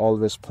Satan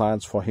always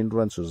plans for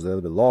hindrances. There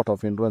will be a lot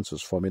of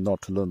hindrances for me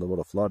not to learn the word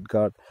of Lord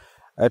God.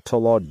 At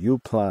all, Lord, you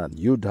plan,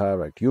 you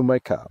direct, you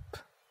make up.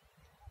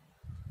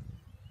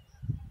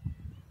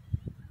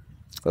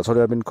 That's what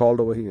I've been called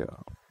over here.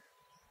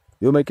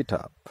 You make it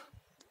up.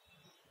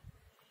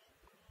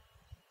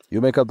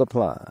 You make up the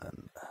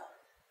plan.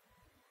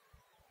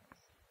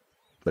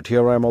 But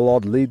here I am, O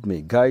Lord, lead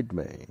me, guide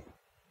me.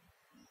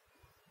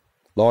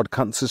 Lord,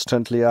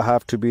 consistently I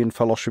have to be in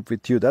fellowship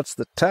with you. That's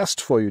the test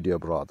for you, dear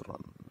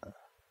brethren.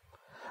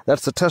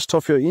 That's the test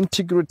of your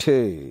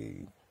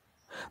integrity.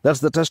 That's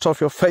the test of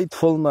your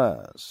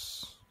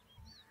faithfulness.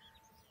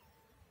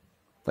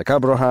 Like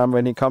Abraham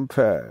when he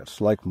compares,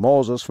 like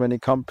Moses when he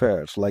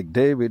compares, like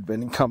David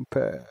when he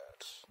compares.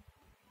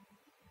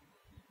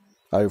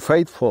 Are you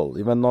faithful,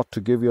 even not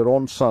to give your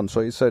own son?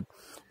 So he said,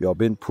 you have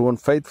been proven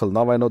faithful.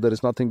 Now I know there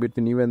is nothing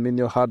between you and me in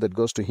your heart that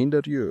goes to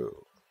hinder you.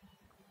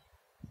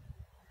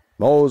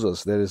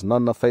 Moses, there is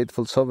none a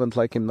faithful servant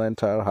like him in the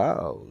entire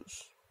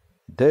house.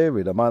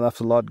 David, a man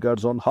after Lord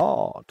God's own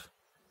heart.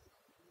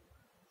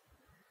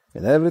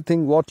 In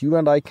everything what you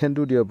and I can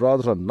do, dear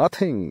brethren,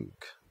 nothing.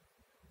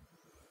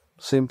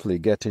 Simply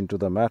get into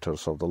the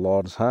matters of the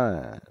Lord's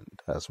hand,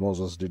 as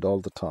Moses did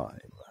all the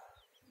time.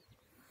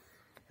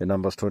 In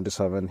Numbers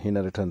 27,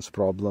 inheritance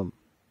problem.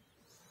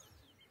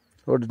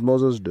 What did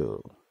Moses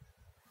do?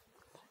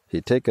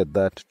 He taketh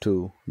that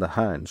to the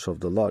hands of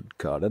the Lord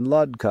God, and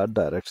Lord God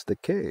directs the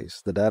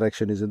case. The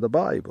direction is in the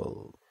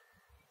Bible.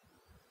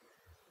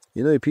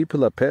 You know,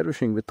 people are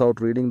perishing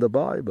without reading the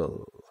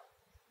Bible.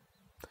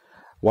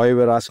 Why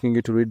we're asking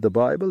you to read the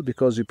Bible?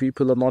 Because you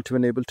people are not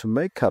even able to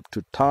make up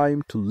to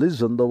time to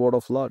listen the word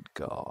of Lord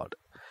God.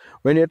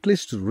 When you at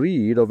least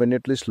read, or when you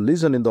at least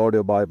listen in the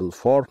audio Bible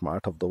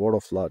format of the word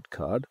of Lord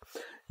God,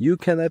 you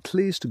can at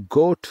least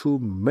go to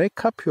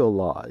make up your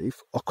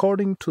life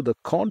according to the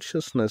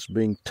consciousness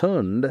being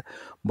turned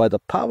by the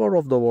power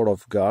of the word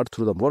of God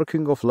through the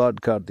working of Lord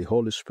God, the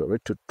Holy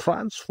Spirit, to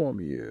transform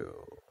you.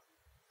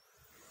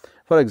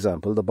 For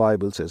example, the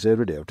Bible says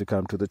every day you have to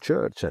come to the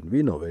church, and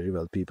we know very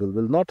well people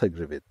will not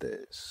agree with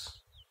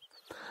this.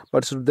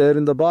 But it's there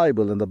in the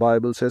Bible, and the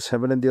Bible says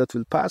heaven and the earth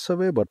will pass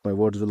away, but my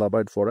words will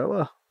abide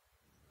forever.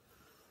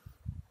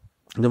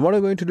 Then what are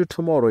you going to do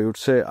tomorrow? You would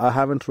say, I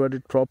haven't read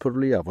it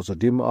properly. I was a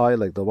dim eye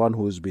like the one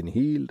who has been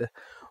healed.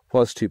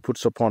 First he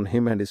puts upon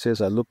him and he says,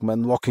 I look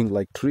men walking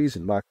like trees.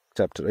 In Mark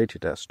chapter 8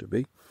 it has to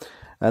be.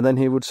 And then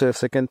he would say a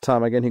second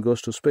time, again he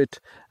goes to spit.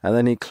 And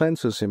then he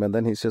cleanses him and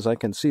then he says, I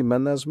can see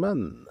men as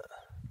men.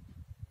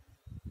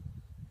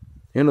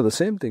 You know, the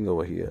same thing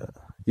over here.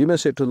 You may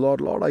say to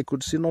Lord, Lord, I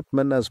could see not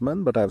men as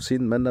men, but I have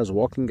seen men as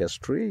walking as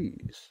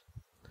trees.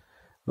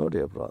 No,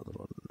 dear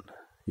brethren,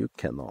 you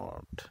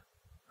cannot.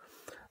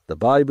 The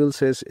Bible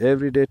says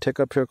every day take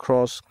up your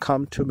cross,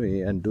 come to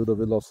me and do the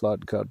will of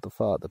Lord God the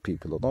Father.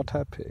 People are not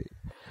happy.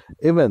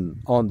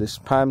 Even on this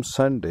Palm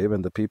Sunday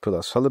when the people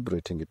are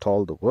celebrating it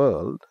all the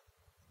world,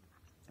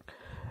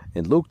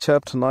 in Luke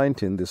chapter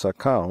 19, this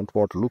account,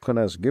 what Lucan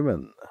has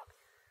given,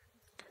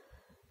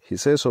 he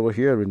says over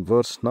here in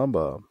verse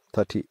number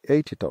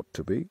 38 it ought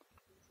to be,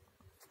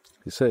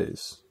 he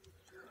says,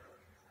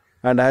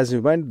 and as he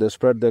went, they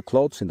spread their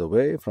clothes in the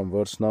way, from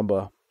verse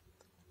number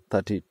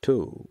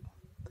 32.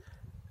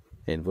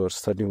 In verse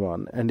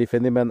 31, and if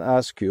any man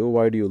ask you,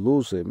 why do you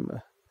lose him?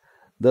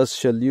 Thus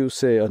shall you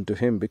say unto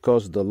him,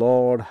 because the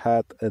Lord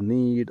hath a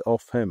need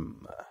of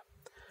him.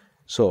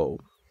 So,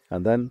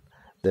 and then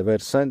they were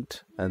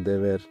sent, and they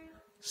were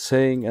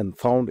saying and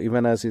found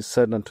even as he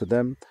said unto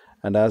them,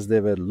 and as they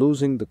were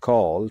losing the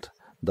colt,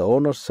 the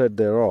owner said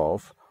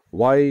thereof,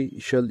 why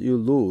shall you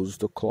lose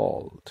the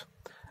colt?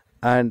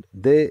 And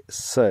they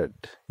said,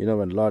 you know,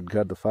 when Lord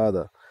God the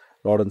Father,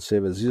 Lord and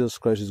Savior Jesus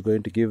Christ is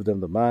going to give them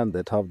the man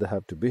that how they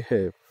have to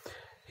behave,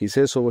 he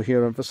says over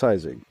here,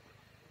 emphasizing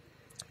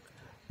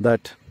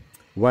that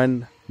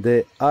when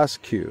they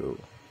ask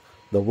you,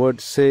 the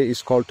word say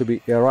is called to be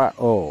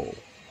erao.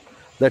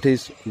 That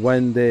is,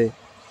 when they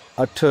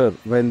utter,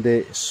 when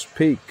they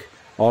speak,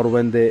 or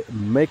when they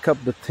make up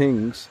the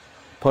things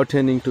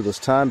pertaining to the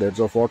standards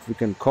of what we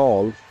can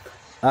call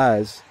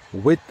as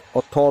with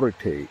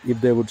authority.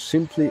 If they would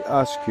simply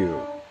ask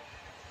you,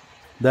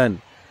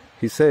 then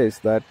he says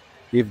that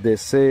if they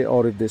say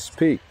or if they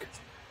speak,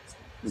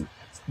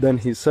 then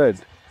he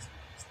said,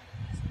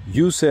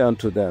 you say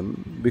unto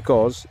them,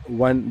 because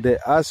when they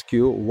ask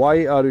you,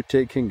 why are you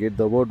taking it?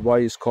 The word why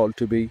is called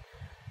to be,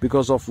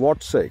 because of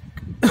what sake?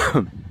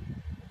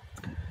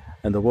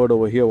 And the word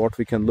over here, what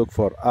we can look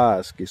for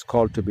ask, is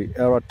called to be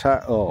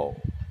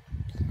eratao.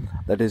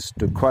 That is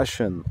to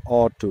question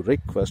or to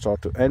request or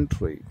to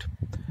entreat.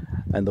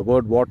 And the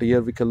word what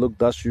here we can look,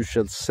 thus you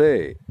shall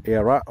say,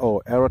 erao.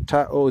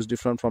 Eratao is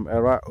different from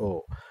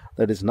erao.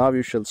 That is, now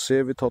you shall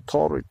say with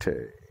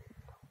authority.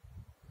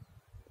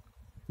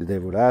 They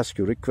would ask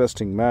you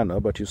requesting manner,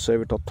 but you say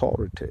with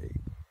authority.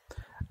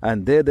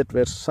 And they that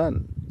were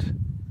sent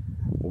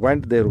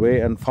went their way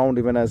and found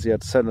even as he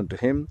had said unto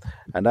him.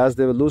 And as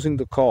they were losing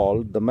the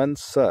call, the men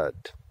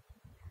said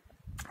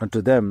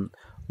unto them,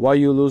 Why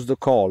you lose the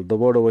call? The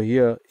word over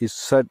here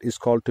is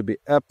called to be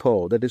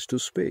epo, that is to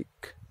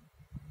speak.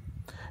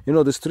 You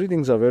know, these three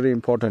things are very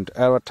important: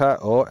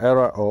 eratao,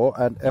 erao,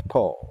 and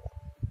epo.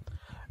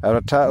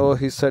 Eratao,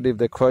 he said, if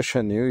they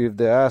question you, if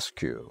they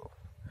ask you.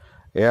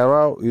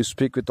 Erao, you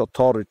speak with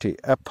authority.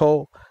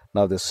 Epo,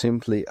 now they're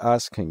simply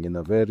asking in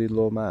a very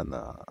low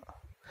manner.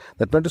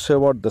 That meant to say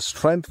what? The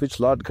strength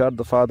which Lord God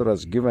the Father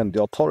has given,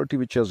 the authority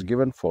which he has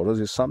given for us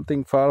is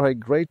something far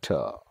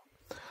greater.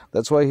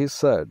 That's why he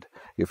said,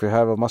 if you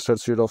have a mustard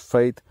seed of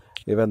faith,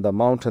 even the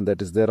mountain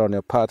that is there on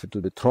your path, it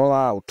will be thrown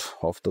out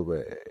of the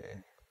way.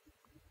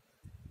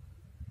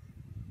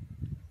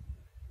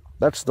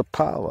 That's the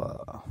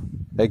power.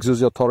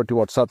 Exousia authority,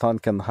 what Satan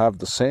can have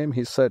the same.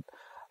 He said,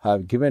 I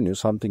have given you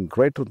something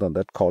greater than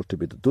that, called to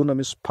be the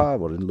dunamis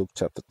power in Luke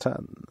chapter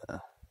 10.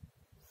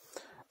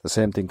 The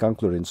same thing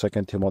concluded in 2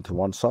 Timothy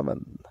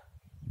 1:7.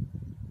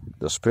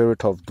 The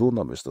spirit of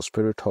dunamis, the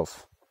spirit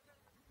of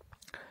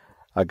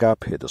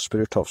agape, the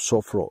spirit of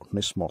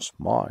sophronismos,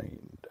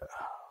 mind.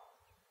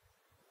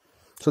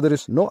 So there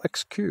is no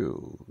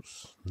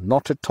excuse.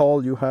 Not at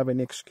all you have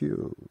any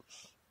excuse.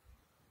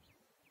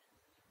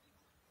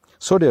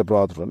 So dear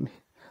brethren,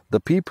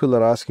 the people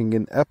are asking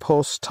in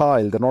epo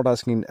style, they're not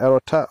asking in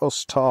eratao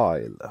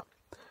style.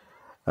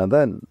 And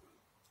then,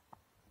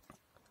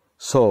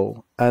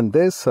 and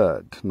they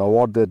said, now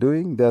what they're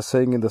doing, they're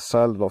saying in the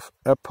style of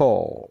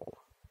epo.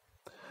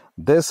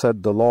 They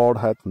said, the Lord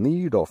hath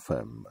need of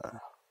him.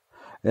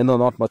 You know,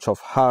 not much of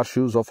harsh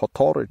use of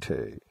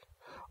authority.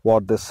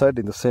 What they said,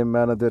 in the same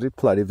manner they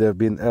replied. If they have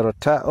been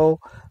eratao,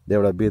 they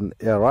would have been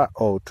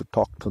erao to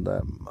talk to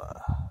them.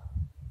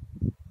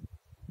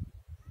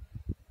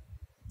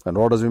 And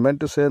what does he meant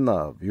to say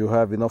now? You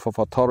have enough of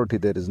authority.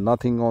 There is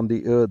nothing on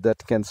the earth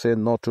that can say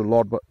no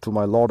to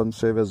my Lord and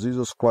Savior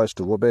Jesus Christ,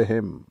 to obey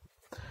him.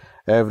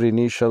 Every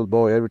knee shall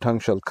bow, every tongue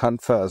shall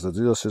confess that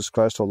Jesus is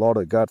Christ, O Lord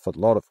of God, for the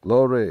Lord of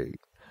glory.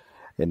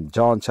 In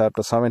John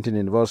chapter 17,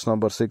 in verse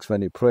number 6,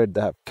 when he prayed,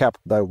 they have kept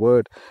thy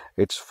word.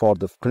 It's for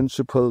the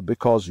principle,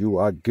 because you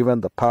are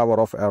given the power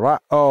of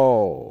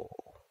erao.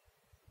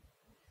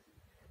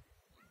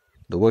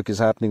 The work is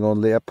happening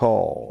only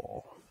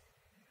epo.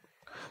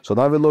 So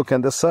now we look,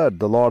 and they said,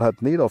 the Lord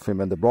hath need of him.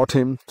 And they brought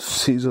him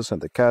to Jesus,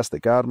 and they cast the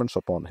garments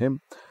upon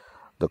him.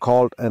 They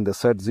called, and they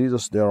set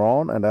Jesus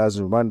thereon, and as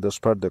he went, they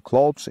spread their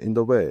clothes in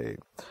the way.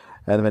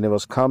 And when he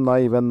was come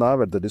nigh, even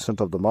now at the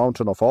descent of the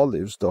mountain of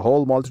Olives, the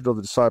whole multitude of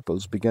the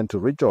disciples began to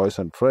rejoice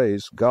and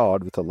praise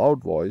God with a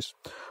loud voice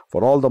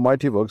for all the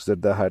mighty works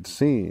that they had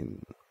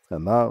seen.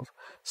 And now,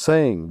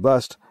 saying,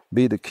 Blessed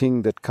be the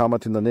King that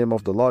cometh in the name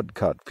of the Lord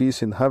God,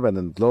 peace in heaven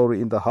and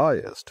glory in the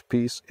highest.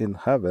 Peace in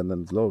heaven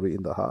and glory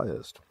in the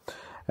highest.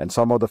 And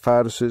some of the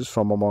Pharisees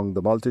from among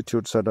the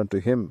multitude said unto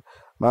him,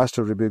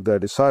 Master, rebuke thy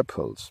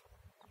disciples.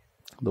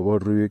 The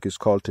word rebuke is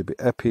called to be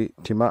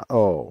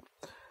epitimao.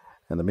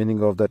 And the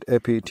meaning of that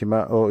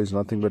epitimao is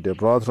nothing but, dear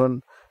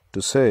brethren,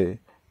 to say,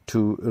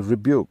 to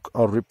rebuke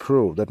or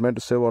reprove. That meant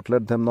to say what?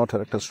 Let them not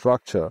erect a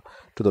structure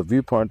to the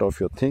viewpoint of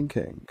your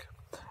thinking.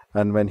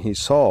 And when he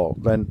saw,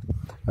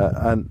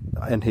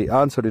 and he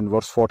answered in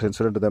verse 14 and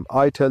said unto them,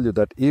 I tell you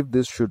that if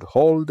this should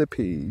hold the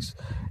peace,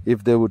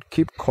 if they would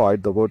keep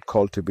quiet, the word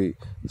called to be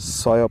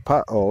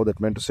siopao,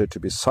 that meant to say to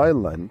be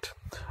silent,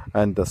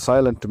 and the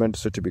silent meant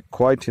to say to be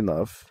quiet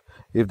enough,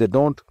 if they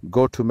don't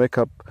go to make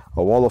up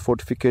a wall of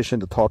fortification,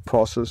 the thought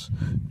process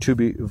to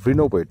be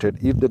renovated,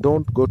 if they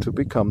don't go to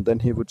become, then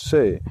he would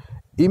say,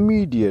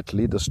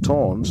 immediately the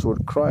stones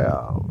would cry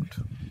out.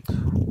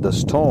 The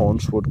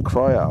stones would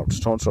cry out.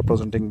 Stones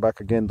representing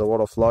back again the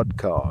word of Lord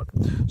God.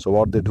 So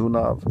what they do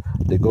now,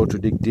 they go to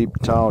dig deep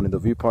down in the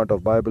viewpoint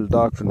of Bible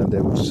doctrine, and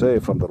they would say,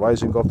 from the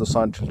rising of the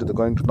sun till to the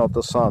going down of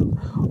the sun,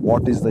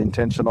 what is the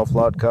intention of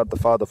Lord God the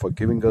Father for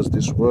giving us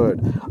this word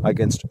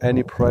against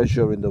any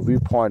pressure in the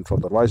viewpoint from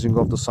the rising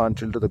of the sun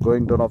till to the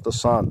going down of the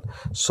sun,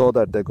 so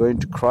that they're going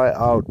to cry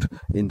out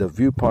in the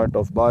viewpoint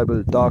of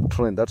Bible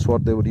doctrine. That's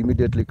what they would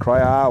immediately cry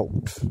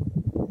out.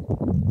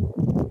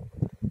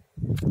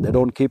 They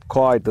don't keep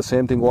quiet. The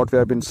same thing what we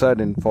have been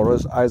said in for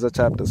us Isaiah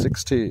chapter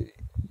 60.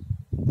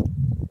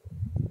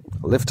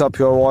 Lift up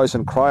your voice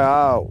and cry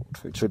out.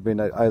 It should be in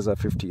Isaiah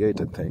 58,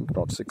 I think,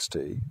 not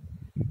 60.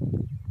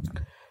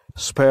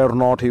 Spare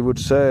not, he would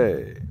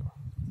say.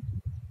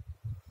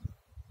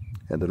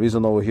 And the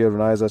reason over here in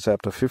Isaiah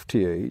chapter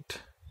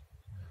 58,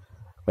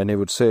 when he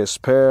would say,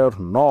 spare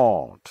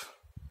not.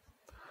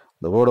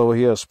 The word over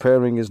here,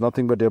 sparing, is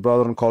nothing but, dear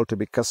brethren, called to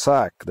be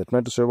kasak. That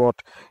meant to say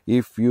what?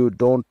 If you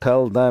don't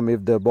tell them,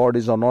 if their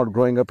bodies are not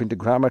growing up into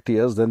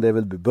grammatias, then they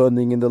will be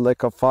burning in the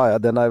lake of fire.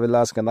 Then I will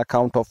ask an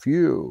account of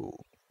you.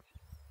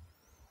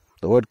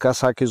 The word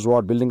kasak is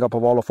what? Building up a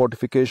wall of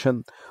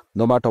fortification.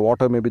 No matter what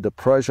may be the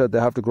pressure, they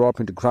have to grow up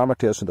into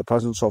grammatias in the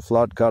presence of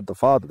Lord God the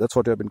Father. That's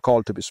what you have been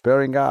called to be,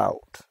 sparing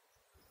out.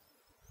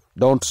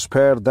 Don't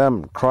spare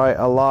them. Cry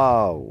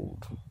aloud.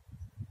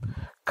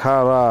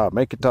 Kara,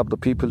 make it up the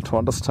people to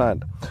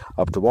understand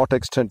up to what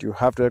extent you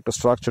have to direct a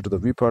structure to the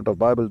viewpoint of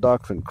Bible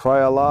doctrine.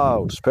 Cry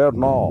aloud, spare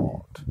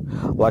not,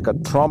 like a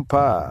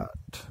trumpet.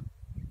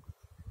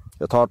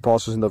 The thought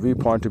process in the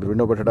viewpoint to be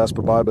renovated as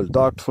per Bible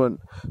doctrine,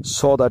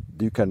 so that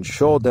you can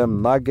show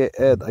them nage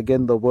ed,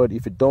 again the word,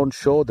 if you don't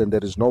show, then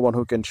there is no one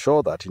who can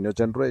show that in your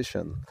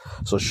generation.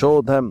 So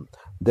show them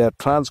their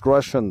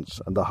transgressions,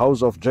 and the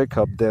house of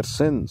Jacob their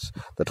sins.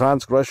 The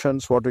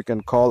transgressions, what we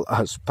can call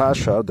as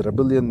pasha, the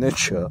rebellion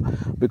nature,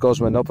 because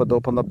when they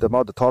open up their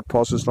mouth, the thought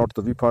process is not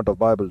the viewpoint of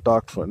Bible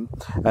doctrine,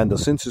 and the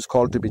sins is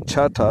called to be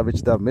chata,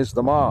 which they have missed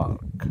the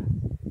mark.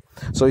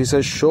 So he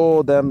says,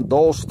 show them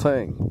those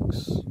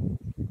things.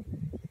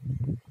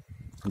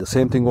 The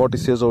same thing what he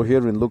says over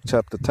here in Luke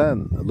chapter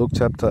 10, Luke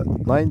chapter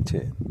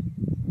 19.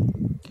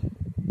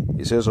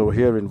 He says over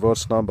here in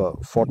verse number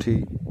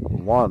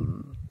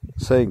 41,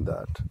 saying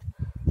that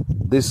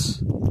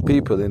this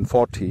people in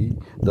 40,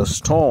 the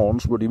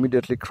stones would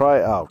immediately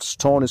cry out.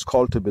 Stone is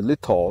called to be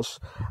lithos,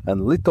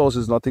 and lithos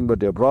is nothing but,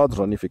 dear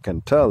brethren, if you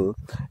can tell,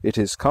 it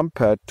is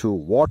compared to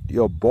what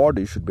your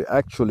body should be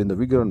actually in the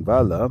vigor and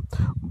valor,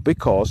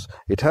 because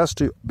it has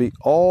to be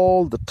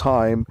all the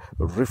time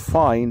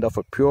refined of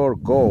a pure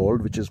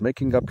gold, which is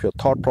making up your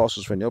thought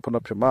process when you open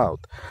up your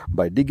mouth,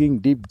 by digging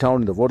deep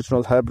down in the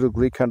original Hebrew,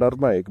 Greek and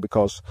Aramaic,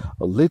 because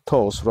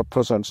lithos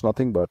represents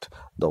nothing but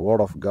the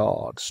Word of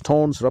God.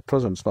 Stones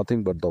represents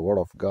nothing but the Word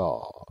of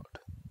God.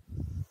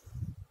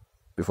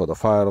 Before the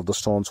fire of the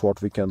stones,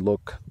 what we can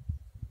look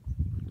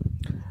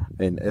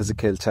in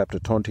Ezekiel chapter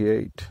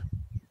 28.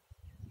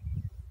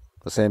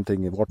 The same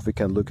thing in what we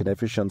can look in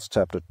Ephesians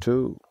chapter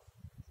 2.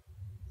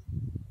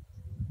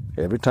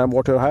 Every time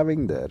what you're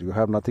having there, you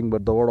have nothing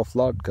but the Word of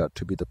Lord God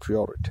to be the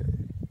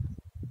priority.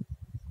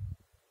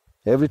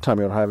 Every time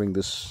you're having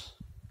this,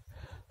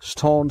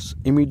 stones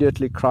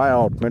immediately cry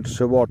out, meant to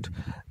say what?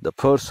 The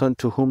person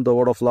to whom the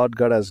Word of Lord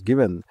God has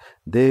given,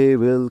 they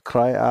will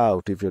cry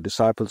out if your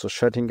disciples are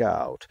shutting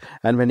out.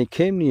 And when he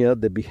came near,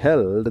 they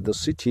beheld the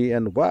city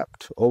and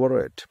wept over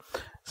it,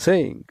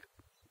 saying,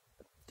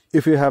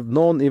 if you have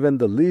known even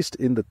the least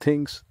in the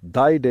things,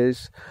 thy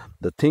days,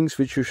 the things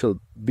which you shall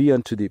be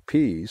unto thee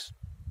peace,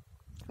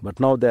 but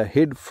now they are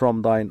hid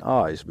from thine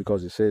eyes,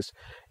 because it says,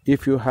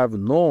 if you have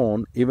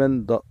known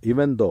even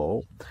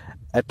though,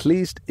 at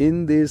least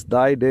in these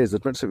thy days,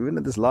 that means even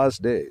in these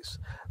last days,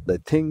 the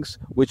things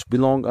which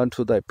belong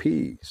unto thy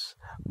peace,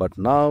 but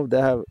now they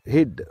have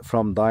hid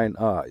from thine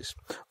eyes.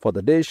 For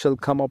the day shall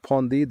come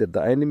upon thee that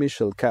the enemy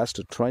shall cast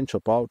a trench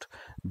about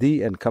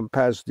thee, and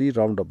compass thee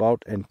round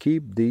about, and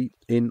keep thee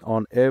in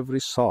on every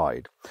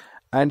side,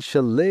 and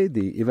shall lay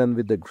thee even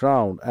with the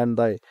ground, and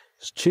thy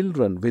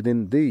children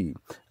within thee,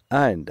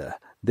 and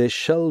they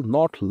shall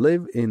not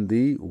live in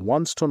thee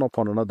one stone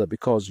upon another,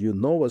 because you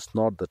knowest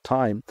not the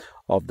time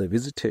of the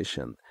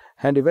visitation.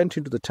 And he went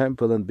into the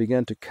temple and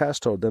began to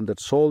cast out them that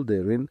sold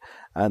therein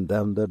and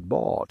them that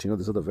bought.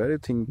 These are the very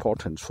thing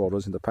important for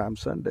us in the Palm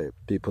Sunday.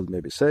 People may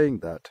be saying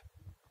that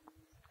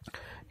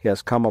he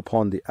has come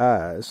upon the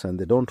ass, and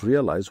they don't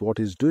realize what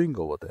he's doing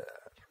over there.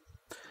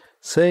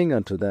 Saying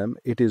unto them,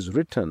 it is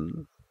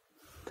written,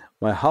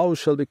 my house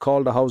shall be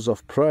called a house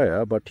of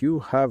prayer, but you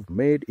have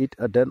made it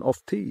a den of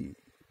thieves.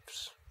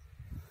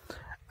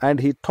 And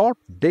he taught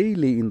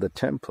daily in the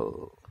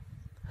temple.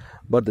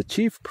 But the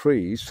chief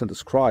priests and the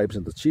scribes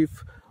and the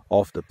chief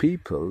of the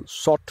people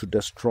sought to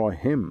destroy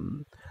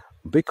him,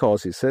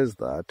 because he says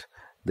that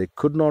they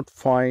could not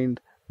find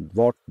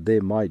what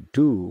they might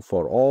do,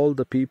 for all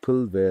the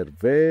people were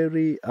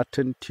very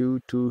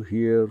attentive to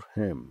hear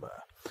him.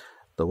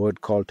 The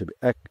word called to be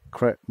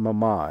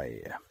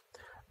Exegeomai.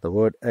 The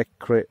word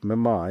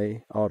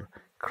Exegeomai or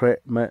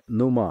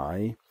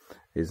Exegeomai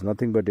is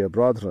nothing but, dear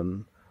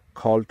brethren,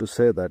 called to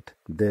say that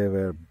they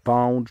were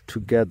bound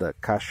together,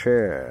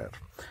 kasher.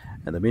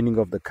 And the meaning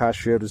of the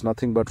kasher is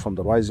nothing but from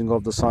the rising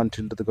of the sun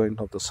till to the going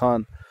of the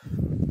sun.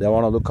 They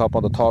want to look up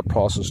on the thought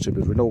process to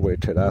be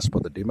renovated as per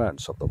the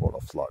demands of the Word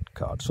of Lord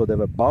God. So they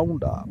were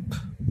bound up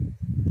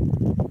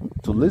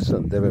to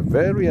listen. They were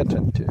very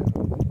attentive.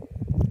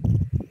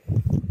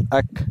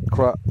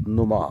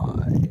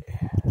 Exegeomai.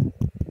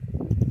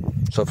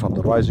 So from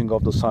the rising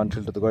of the sun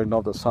till to the going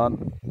of the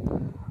sun,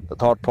 the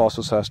thought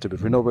process has to be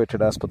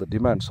renovated as per the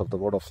demands of the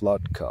Word of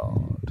Lord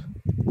God.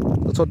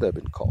 That's what they've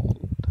been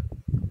called.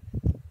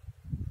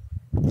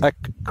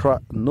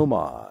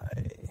 Exegeomai.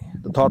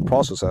 The thought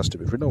process has to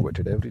be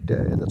renovated every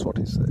day. That's what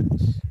he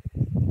says.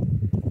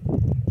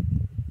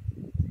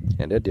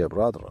 And yet, dear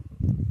brethren,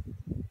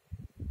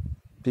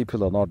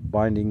 people are not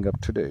binding up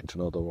today to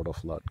know the Word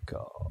of Lord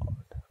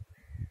God.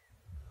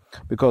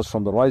 Because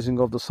from the rising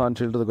of the sun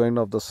till to the going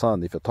of the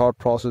sun, if your thought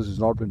process has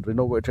not been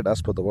renovated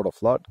as per the Word of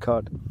Lord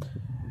God,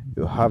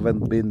 you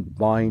haven't been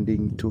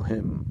binding to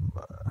him.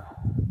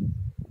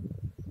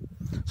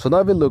 So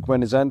now we look,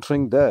 when he's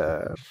entering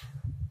there,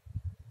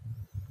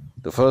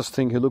 the first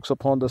thing he looks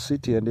upon the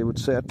city, and he would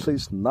say, at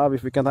least now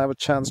if we can have a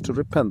chance to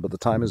repent, but the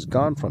time is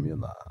gone from you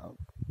now.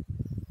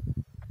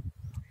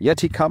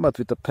 Yet he cometh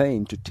with a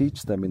pain to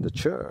teach them in the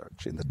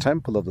church, in the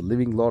temple of the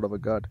living Lord our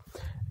God,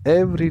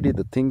 every day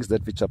the things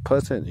that which are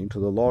pertaining to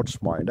the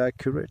Lord's mind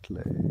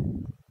accurately.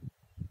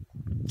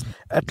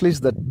 At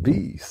least that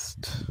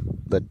beast,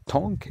 that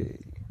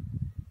donkey,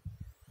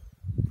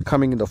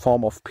 coming in the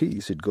form of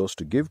peace, it goes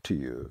to give to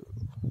you,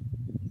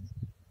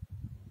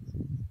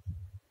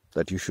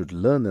 that you should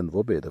learn and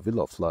obey the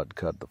will of Lord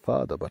God the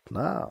Father. But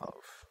now,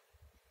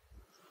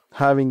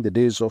 having the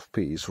days of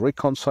peace,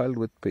 reconciled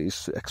with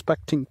peace,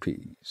 expecting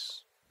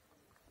peace,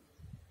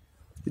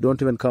 you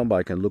don't even come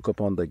back and look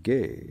upon the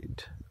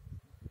gate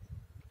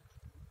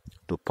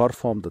to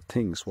perform the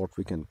things what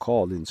we can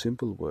call in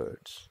simple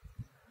words,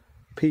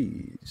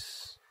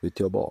 peace with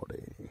your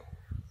body.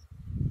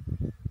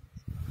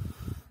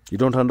 You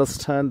don't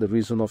understand the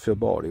reason of your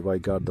body, why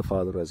God the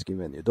Father has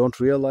given you. Don't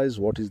realize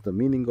what is the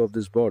meaning of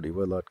this body,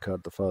 why Lord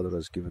God the Father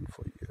has given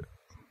for you.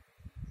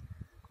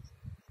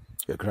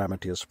 Your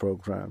grammateus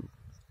program,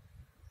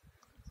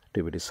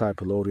 to be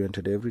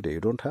disciple-oriented every day. You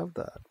don't have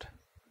that.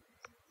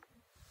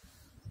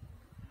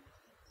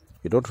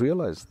 You don't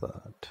realize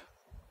that.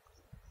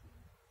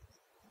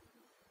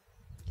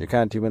 You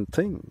can't even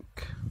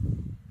think.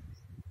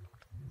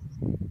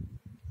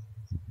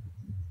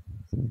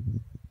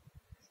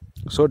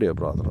 So, dear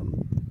brethren,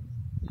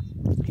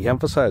 he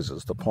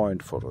emphasizes the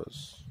point for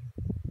us.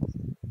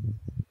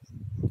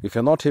 If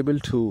you're not able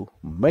to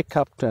make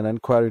up and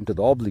inquire into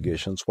the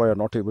obligations, why you're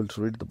not able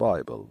to read the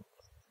Bible,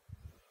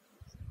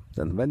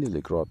 then when will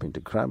you grow up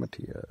into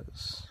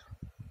grammateus?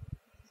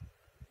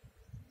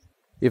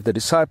 If the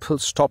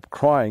disciples stop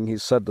crying, he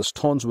said, the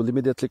stones will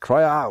immediately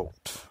cry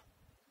out.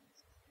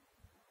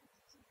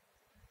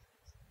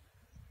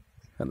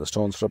 And the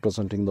stones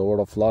representing the word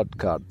of Lord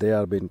God, they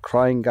have been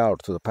crying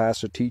out to the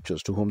pastor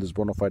teachers to whom this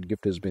bona fide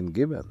gift has been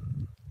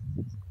given,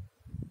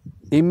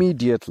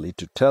 immediately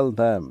to tell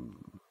them,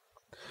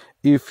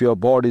 if your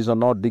bodies are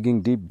not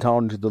digging deep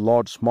down into the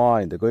Lord's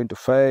mind, they're going to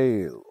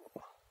fail.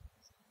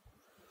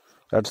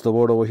 That's the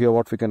word over here,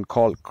 what we can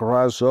call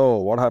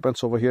krazo. What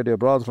happens over here, dear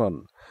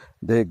brethren?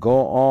 They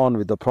go on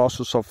with the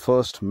process of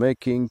first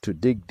making to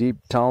dig deep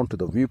down to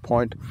the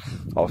viewpoint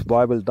of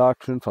Bible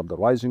doctrine from the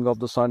rising of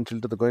the sun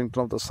till to the going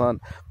down of the sun.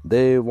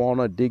 They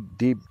want to dig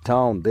deep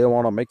down. They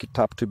want to make it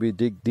up to be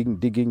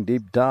digging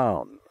deep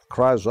down.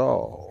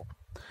 Krazo.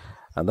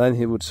 And then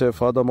he would say,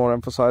 furthermore,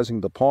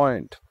 emphasizing the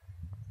point,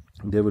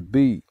 they would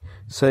be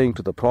saying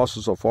to the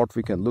process of what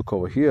we can look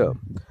over here,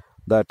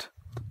 that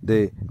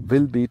they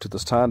will be to the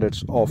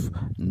standards of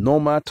no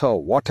matter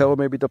whatever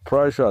may be the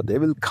pressure, they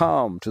will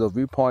come to the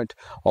viewpoint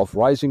of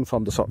rising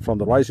from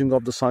the rising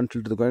of the sun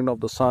till to the going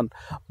of the sun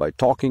by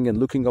talking and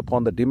looking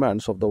upon the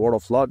demands of the word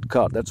of Lord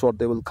God. That's what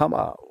they will come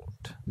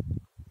out.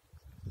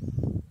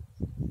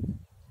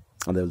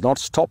 And they will not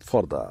stop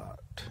for that.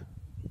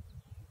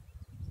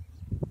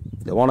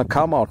 They want to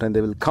come out and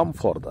they will come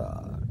for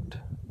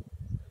that.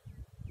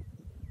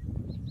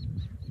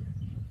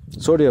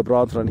 So, dear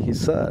brethren, he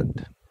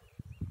said,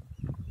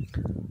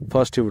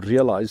 first, you would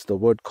realize the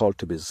word called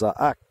to be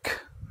Za'ak,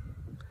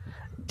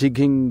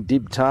 digging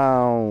deep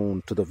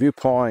down to the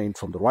viewpoint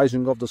from the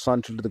rising of the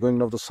sun till the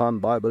going of the sun,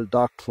 Bible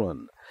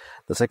doctrine.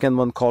 The second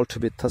one called to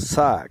be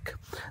Tasak,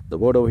 the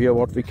word over here,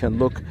 what we can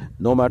look,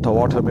 no matter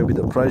what may be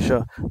the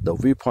pressure, the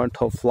viewpoint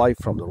of life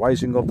from the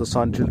rising of the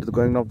sun till the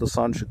going of the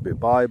sun should be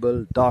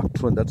Bible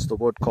doctrine. That's the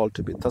word called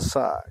to be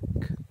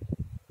Tasak.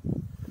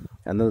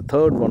 And then the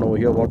third one over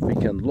here, what we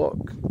can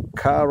look,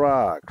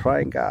 Kara,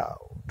 crying out.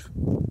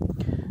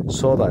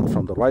 So that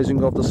from the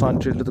rising of the sun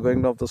till to the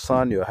going of the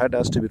sun, your head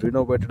has to be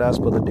renovated as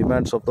per the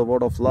demands of the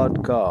word of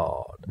Lord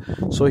God.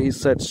 So he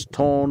said,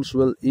 stones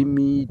will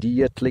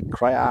immediately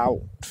cry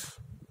out.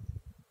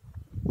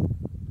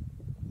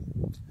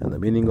 And the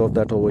meaning of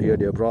that over here,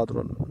 dear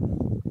brethren,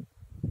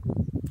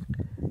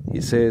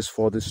 he says,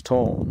 for the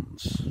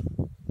stones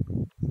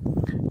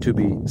to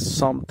be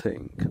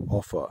something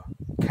of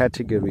a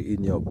category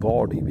in your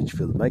body which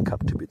will make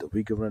up to be the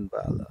vigor and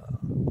valor.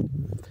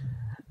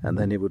 And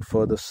then he would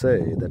further say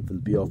that will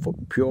be of a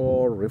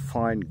pure,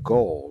 refined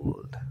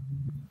gold.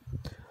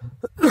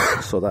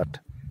 So that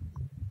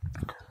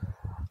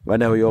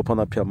whenever you open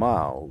up your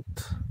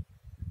mouth,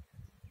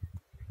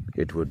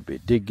 it would be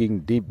digging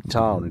deep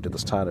down into the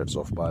standards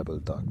of Bible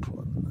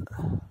doctrine.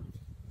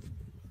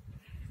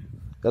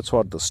 That's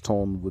what the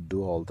stone would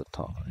do all the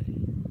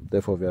time.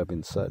 Therefore we have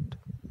been said,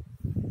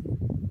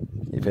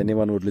 if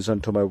anyone would listen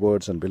to my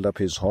words and build up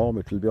his home,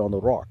 it will be on the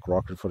rock.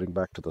 Rock referring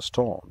back to the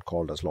stone,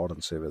 called as Lord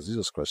and Savior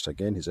Jesus Christ.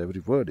 Again, his every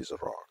word is a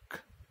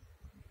rock,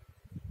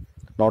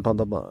 not on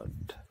the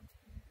mud.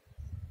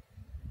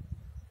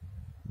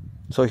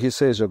 So he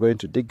says you're going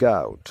to dig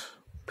out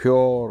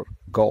pure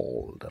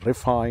gold,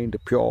 refined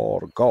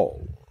pure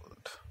gold.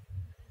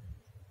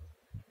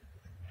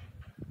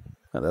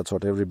 And that's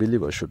what every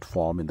believer should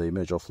form in the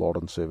image of Lord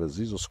and Savior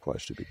Jesus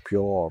Christ, to be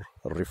pure,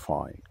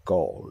 refined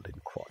gold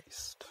in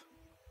Christ.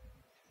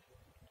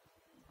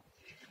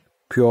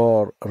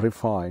 Pure,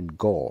 refined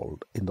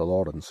gold in the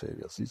Lord and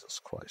Savior Jesus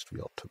Christ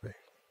we ought to be.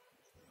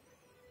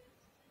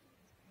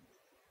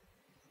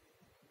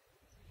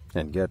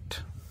 And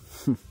yet,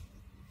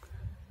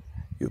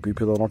 you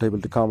people are not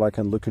able to come back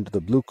and look into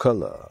the blue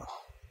color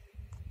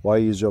Why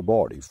is your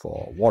body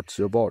for? What's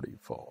your body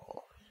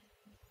for?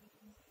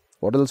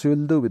 What else you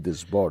will do with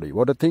this body?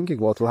 What are you thinking?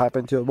 What will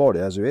happen to your body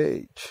as you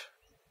age?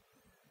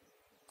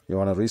 You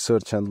want to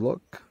research and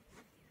look?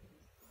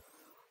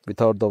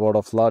 Without the word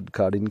of Lord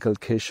God,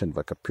 inculcation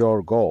like a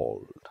pure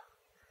gold.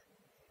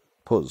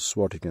 Pus,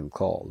 what you can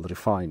call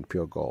refined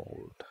pure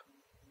gold.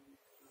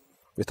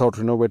 Without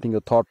renovating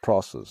your thought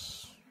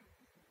process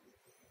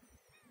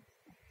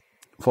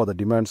for the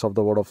demands of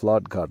the word of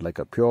Lord God like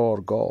a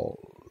pure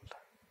gold,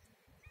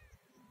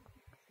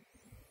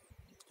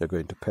 you're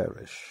going to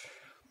perish.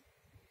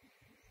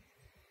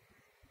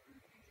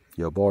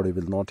 Your body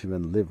will not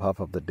even live half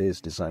of the days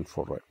designed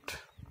for it.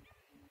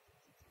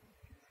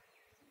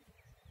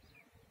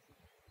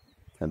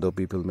 And though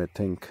people may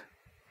think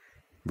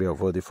we are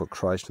worthy for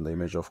Christ and the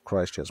image of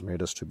Christ has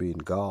made us to be in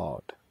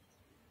God,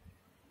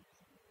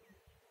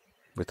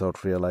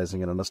 without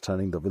realizing and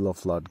understanding the will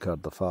of Lord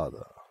God the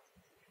Father,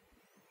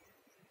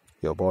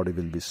 your body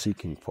will be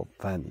seeking for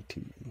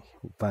vanity,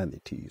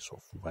 vanities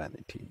of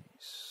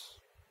vanities,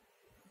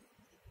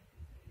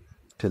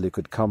 till you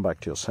could come back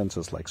to your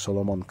senses like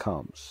Solomon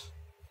comes.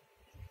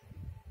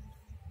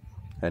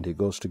 And he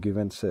goes to give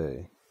and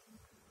say,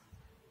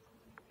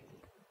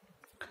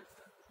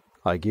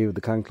 I give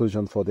the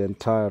conclusion for the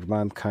entire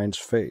mankind's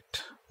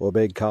fate.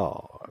 Obey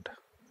God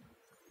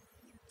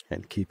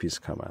and keep His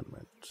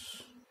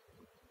commandments.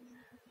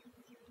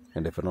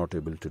 And if you're not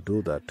able to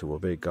do that, to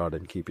obey God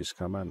and keep His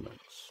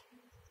commandments,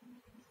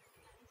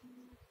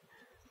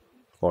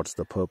 what's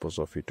the purpose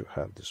of you to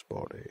have this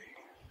body?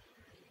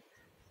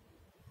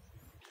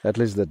 At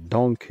least the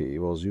donkey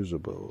was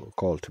usable,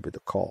 called to be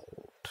the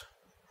colt.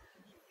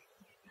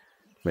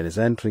 When he's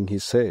entering, he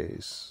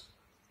says,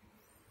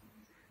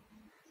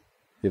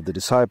 if the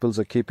disciples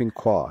are keeping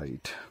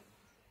quiet,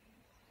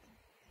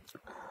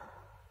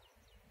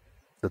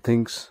 the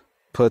things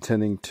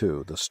pertaining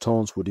to the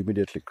stones would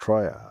immediately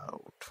cry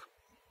out.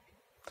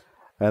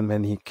 And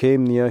when he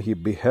came near, he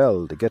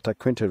beheld, get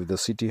acquainted with the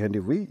city, and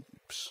he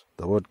weeps.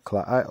 The word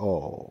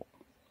klaio.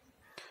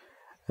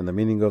 And the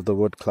meaning of the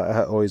word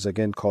klaio is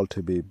again called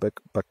to be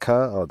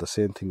baka, or the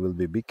same thing will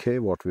be bike,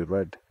 what we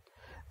read,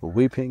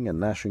 weeping and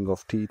gnashing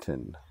of teeth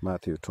in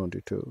Matthew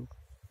 22.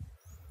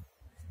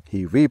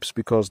 He weeps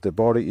because the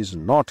body is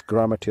not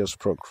grammateus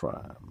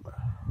program.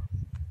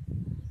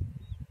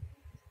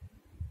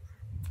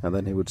 And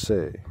then he would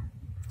say,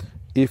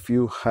 if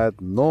you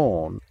had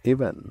known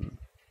even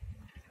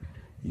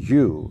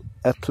you,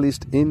 at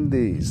least in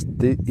these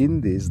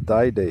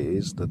thy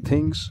days, the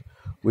things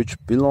which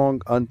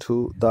belong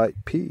unto thy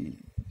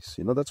peace.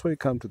 You know, that's why you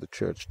come to the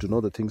church, to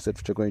know the things that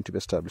which are going to be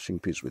establishing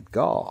peace with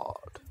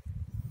God.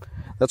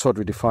 That's what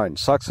we define.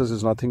 Success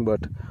is nothing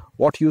but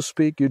what you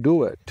speak, you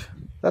do it.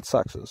 That's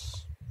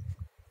success.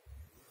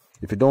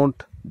 If you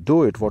don't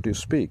do it, what you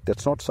speak,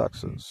 that's not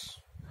success.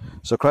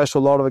 So Christ,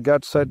 the Lord of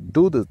God, said,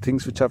 do the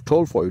things which I've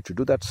told for you to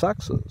do, that's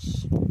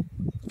success.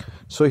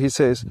 So he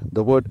says,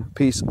 the word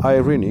peace,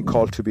 irene,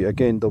 called to be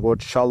again the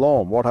word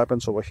shalom. What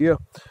happens over here?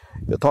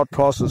 Your thought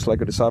process like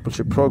a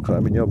discipleship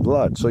program in your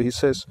blood. So he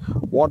says,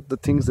 what the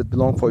things that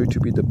belong for you to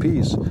be the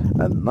peace,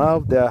 and now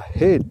they are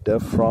hid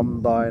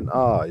from thine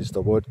eyes.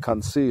 The word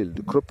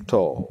concealed,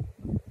 crypto.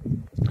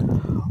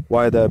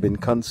 Why they have been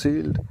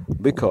concealed?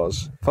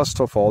 Because, first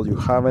of all, you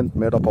haven't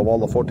made up a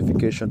wall of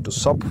fortification to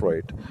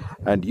separate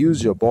and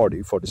use your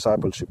body for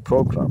discipleship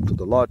program to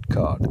the Lord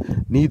God.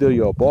 Neither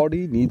your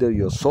body, neither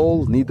your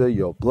soul, neither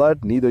your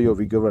blood, neither your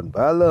vigor and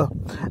valor.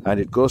 And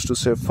it goes to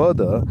say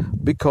further,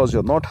 because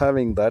you're not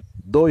having that,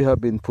 though you have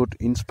been put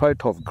in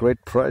spite of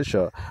great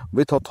pressure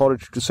with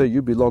authority to say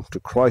you belong to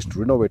Christ,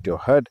 renovate your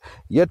head,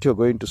 yet you're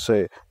going to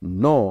say,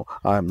 no,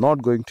 I am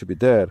not going to be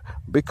there,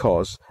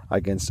 because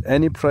against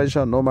any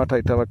pressure, no matter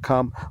it ever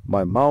come,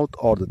 my mouth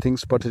or the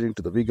things pertaining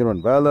to the vigor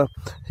and valor,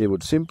 he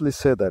would simply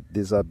say that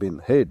these have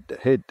been hid,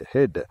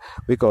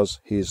 because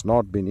he is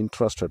not been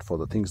interested for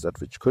the things that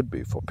which could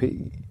be for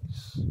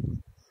peace.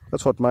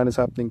 That's what mine is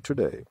happening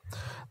today.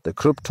 The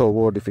crypto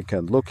word, if you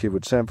can look, he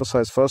would say,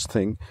 emphasize first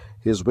thing,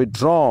 he is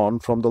withdrawn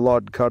from the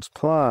Lord God's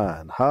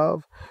plan.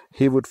 How?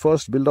 He would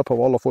first build up a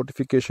wall of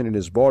fortification in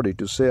his body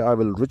to say, I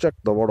will reject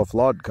the word of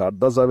Lord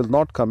God, thus I will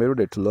not come every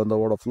day to learn the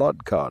word of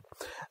Lord God.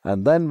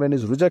 And then when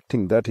he's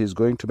rejecting that, he's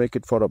going to make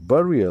it for a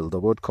burial, the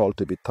word called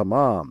to be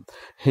tamam.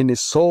 In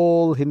his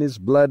soul, in his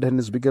blood, in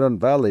his vigor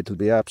and valor, it will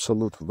be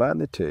absolute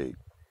vanity.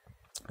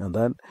 And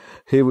then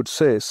he would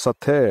say,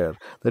 Sater,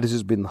 that is,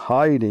 he's been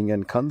hiding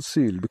and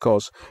concealed,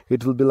 because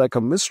it will be like a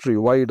mystery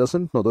why he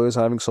doesn't know, though he's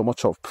having so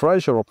much of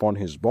pressure upon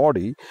his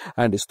body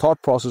and his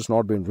thought process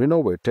not been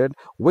renovated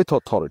with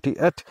authority.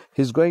 Yet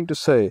he's going to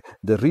say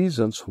the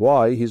reasons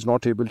why he's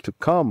not able to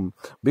come,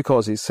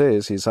 because he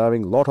says he's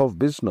having a lot of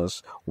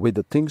business with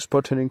the things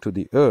pertaining to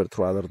the earth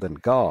rather than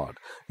God.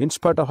 In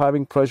spite of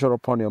having pressure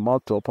upon your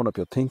mouth to open up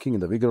your thinking in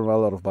the vigor and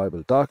valor of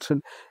Bible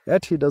doctrine,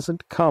 yet he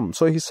doesn't come.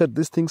 So he said,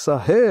 these things are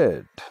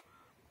hid.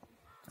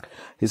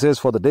 He says,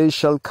 for the days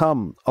shall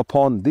come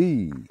upon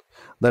thee,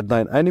 that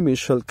thine enemies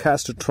shall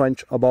cast a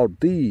trench about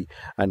thee,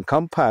 and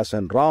compass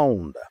and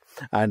round,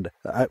 and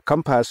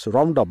compass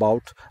round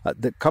about,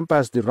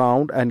 compass the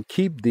round, and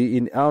keep thee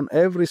in on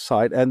every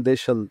side, and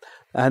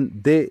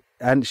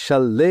shall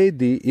lay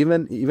thee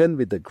even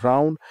with the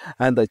ground,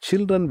 and thy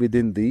children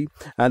within thee,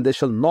 and they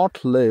shall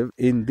not live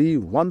in thee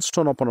one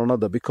stone upon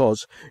another,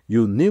 because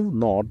you knew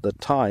not the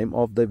time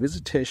of thy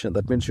visitation.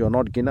 That means you are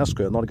not ginasko,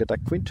 you are not get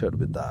acquainted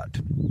with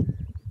that.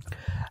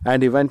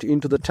 And he went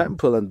into the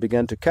temple and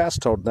began to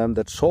cast out them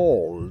that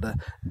sold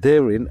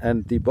therein,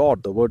 and they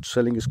bought. The word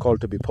selling is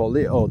called to be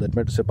polio, that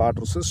meant to say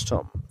barter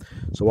system.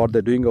 So what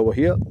they're doing over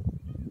here,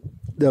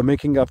 they're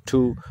making up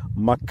to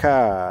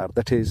makar,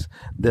 that is,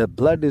 their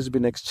blood has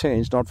been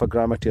exchanged not for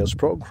Grammateus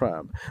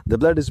program. The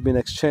blood has been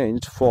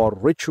exchanged for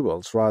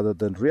rituals rather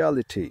than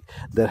reality.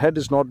 Their head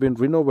has not been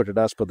renovated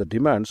as per the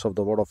demands of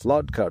the word of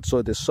Lord God.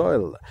 So they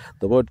soil,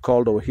 the word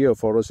called over here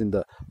for us in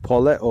the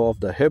poleo of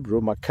the Hebrew,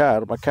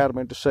 makar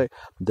meant to say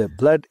their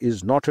blood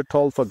is not at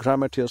all for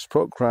Grammateus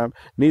program,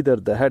 neither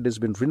the head has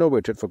been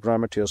renovated for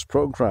Grammateus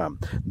program.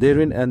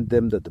 Therein and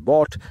them that they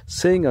bought,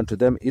 saying unto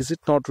them, is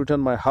it not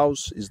written, my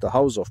house is the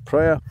house of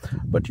prayer,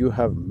 but you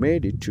have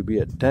made it to be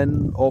a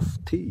den of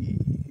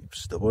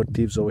thieves. The word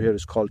thieves over here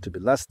is called to be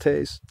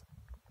lastes.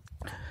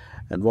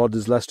 And what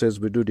these lastes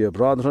we do, dear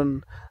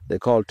brethren, they're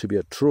called to be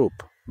a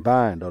troop,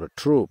 band or a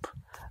troop.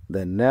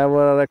 They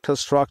never erect a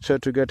structure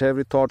to get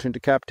every thought into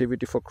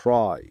captivity for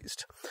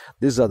Christ.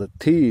 These are the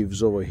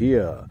thieves over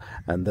here.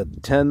 And the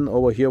den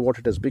over here, what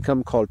it has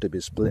become called to be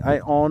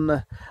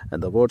splion.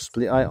 And the word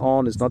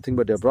splion is nothing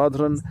but, dear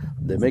brethren,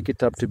 they make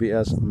it up to be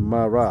as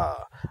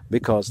mara,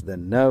 because they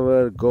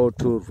never go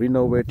to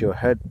renovate your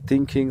head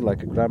thinking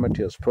like a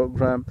Grammateus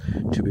program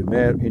to be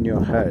mere in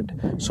your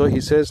head. So he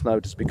says now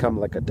it has become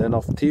like a den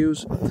of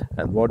thieves.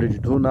 And what did you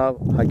do now?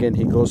 Again,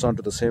 he goes on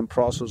to the same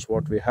process,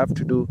 what we have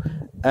to do.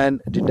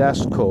 And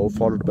didasco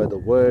followed by the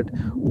word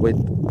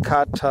with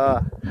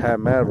kata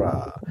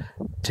hamera.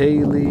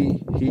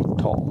 Daily he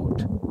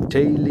taught.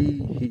 Daily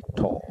he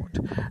taught.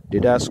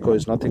 Didasco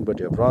is nothing but,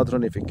 your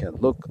brethren, if you can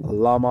look,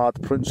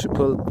 Lamat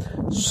principle,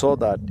 so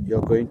that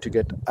you're going to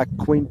get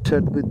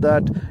acquainted with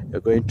that. You're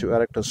going to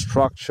erect a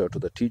structure to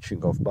the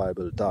teaching of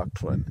Bible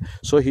doctrine.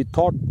 So he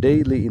taught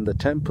daily in the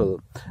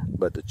temple,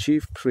 but the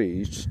chief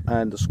priests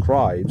and the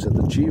scribes and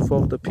the chief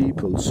of the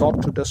people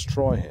sought to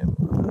destroy him,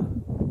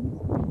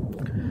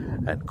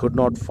 and could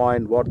not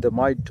find what they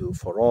might do,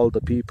 for all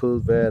the people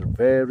were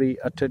very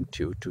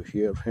attentive to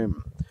hear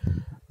him.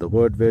 The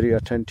word very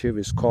attentive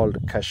is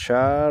called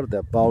kashar.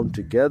 They're bound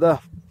together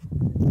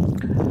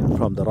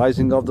from the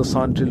rising of the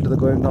sun till to the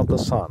going of the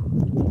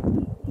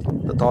sun.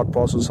 The thought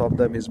process of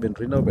them has been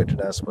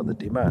renovated as per the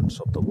demands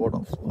of the word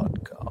of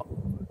Lord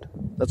God.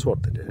 That's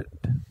what they did.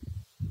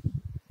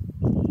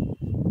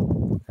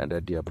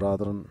 And dear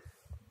brethren,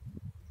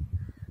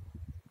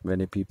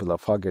 many people are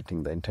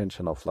forgetting the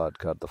intention of Lord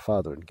God the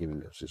Father in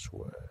giving us His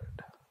word.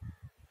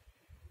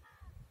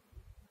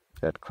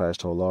 That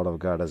Christ, our Lord of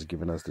God, has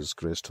given us this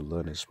grace to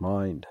learn His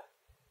mind.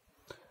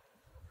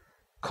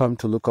 Come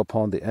to look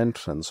upon the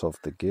entrance of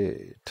the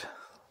gate.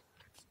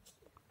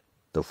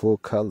 The 4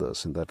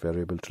 colors, in that we are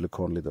able to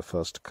look only the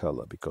first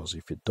color, because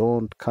if you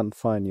don't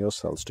confine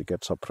yourselves to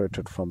get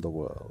separated from the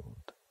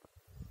world,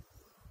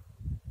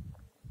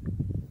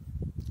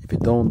 if you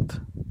don't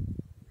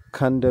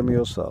condemn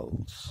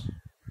yourselves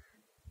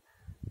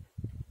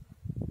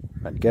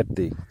and get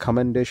the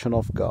commendation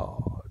of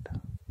God,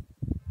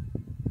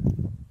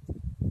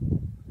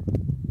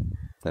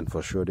 then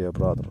for sure, dear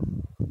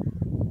brethren,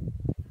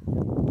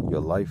 your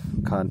life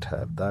can't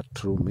have that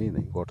true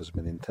meaning what has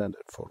been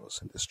intended for us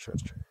in this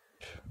church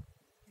age.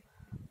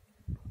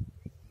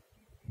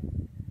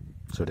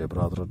 So, dear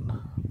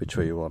brethren, which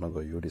way you want to go,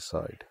 you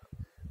decide.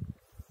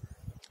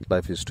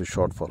 Life is too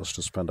short for us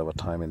to spend our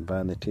time in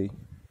vanity.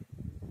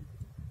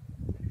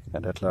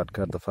 And at Lord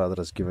God the Father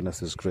has given us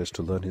His grace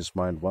to learn His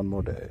mind one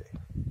more day.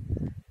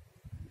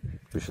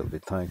 We shall be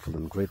thankful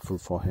and grateful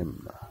for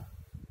Him,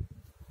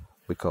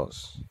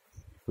 because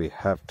we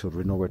have to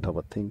renovate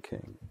our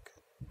thinking.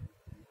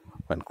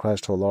 When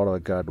Christ our Lord our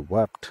God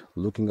wept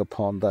looking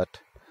upon that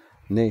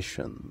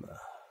nation,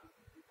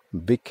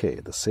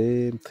 became the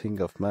same thing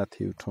of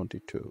Matthew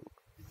 22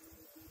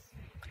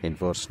 in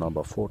verse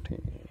number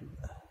 14.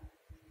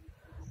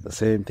 The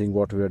same thing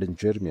what we read in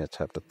Jeremiah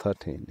chapter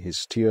 13.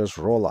 His tears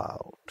roll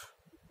out.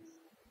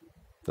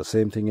 The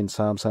same thing in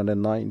Psalm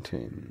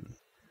 119.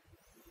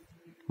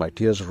 My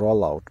tears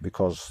roll out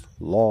because,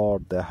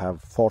 Lord, they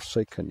have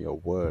forsaken your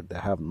word. They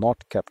have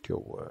not kept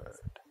your word.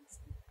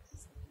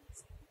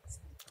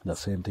 The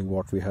same thing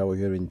what we have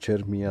here in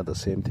Jeremiah, the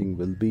same thing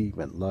will be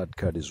when Lord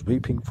God is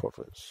weeping for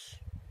us.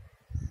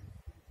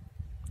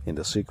 In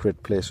the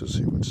secret places,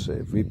 you would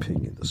say,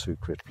 weeping in the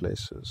secret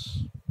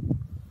places.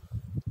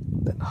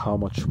 Then how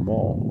much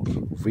more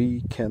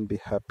we can be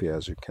happy,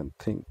 as you can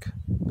think,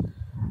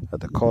 at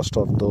the cost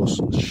of those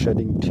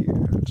shedding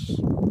tears.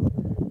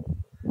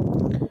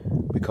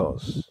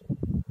 Because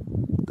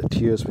the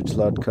tears which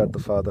Lord God the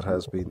Father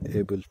has been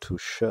able to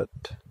shed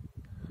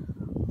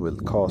will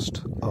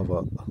cost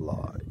our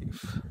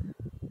life.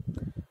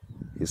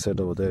 He said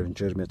over there in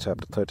Jeremiah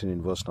chapter 13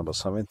 in verse number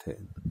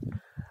 17,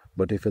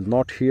 But if you'll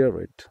not hear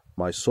it,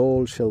 my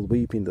soul shall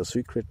weep in the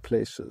secret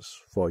places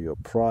for your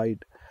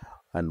pride,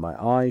 and my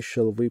eyes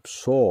shall weep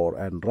sore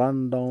and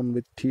run down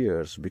with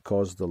tears,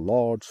 because the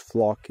Lord's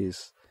flock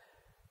is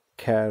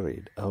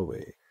carried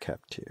away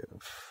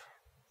captive.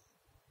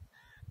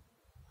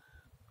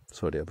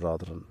 So, dear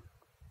brethren,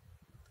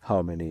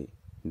 how many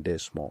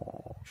days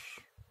more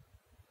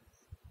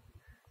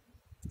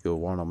you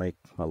want to make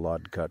my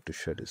Lord God to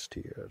shed his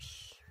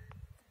tears?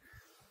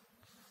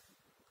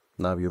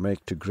 Now you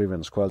make to grieve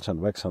and squelch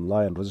and vex and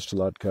lie and resist the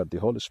Lord God, the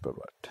Holy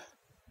Spirit,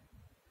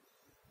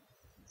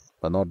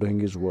 by not doing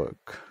his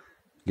work,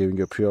 giving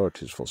your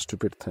priorities for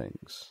stupid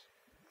things,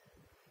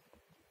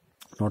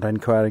 not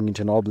inquiring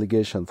into an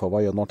obligation for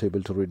why you're not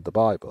able to read the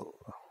Bible.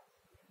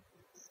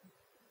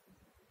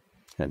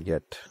 And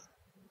yet,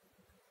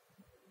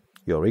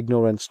 your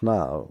ignorance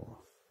now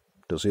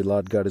to see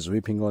Lord God is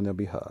weeping on your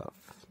behalf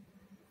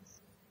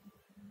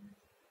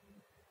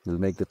will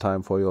make the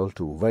time for you all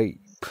to weep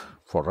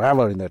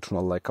forever in the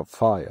eternal lake of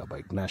fire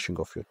by gnashing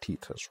of your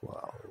teeth as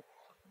well,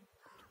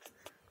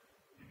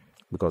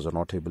 because you're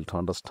not able to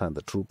understand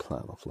the true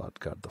plan of Lord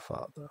God the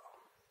Father.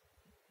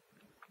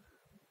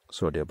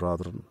 So, dear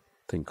brethren,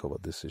 think over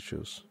these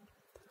issues.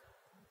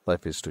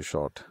 Life is too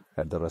short,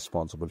 and the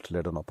responsibility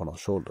laid upon our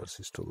shoulders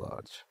is too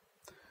large.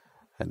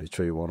 And which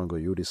way you want to go,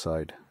 you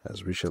decide,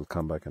 as we shall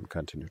come back and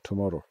continue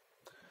tomorrow,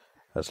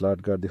 as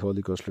Lord God the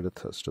Holy Ghost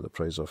leadeth us to the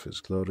praise of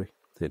his glory,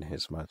 in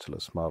his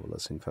matchless,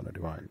 marvelous, infinite,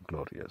 divine,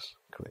 glorious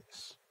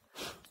grace.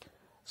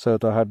 So,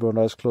 with our head bowed and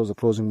eyes closed, the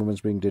closing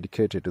moments being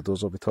dedicated to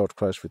those who are without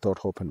Christ, without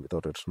hope, and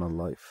without eternal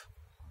life.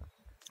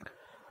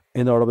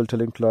 In the audible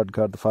telling to Lord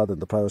God the Father in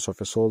the privacy of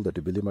your soul that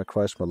you believe my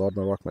Christ, my Lord,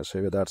 my rock, my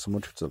Savior, that's the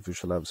moment itself you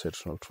shall have this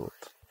eternal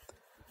truth.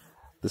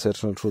 This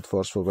eternal truth for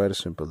us for very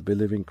simple: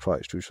 believing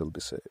Christ, you shall be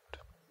saved.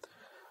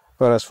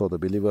 Whereas for the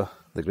believer,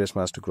 the grace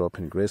man has to grow up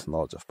in grace and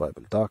knowledge of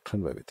Bible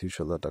doctrine, wherewith you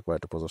shall learn to acquire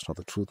the possession of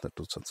the truth, and the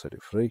truth shall set you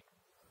free.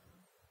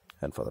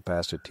 And for the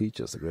pastor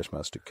teachers, the grace man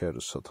has to carry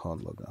to Satan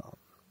Logan.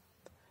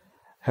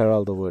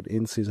 Herald the word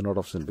in season, out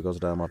of sin, because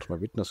diamond to my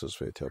witnesses,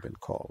 faith you have been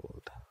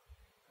called.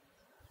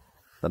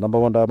 The number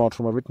one diamond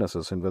to my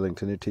witnesses in willing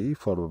Trinity,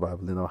 for the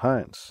Bible in our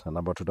hands. And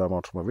number two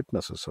diamond to my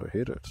witnesses, our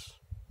hearers.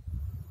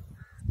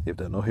 If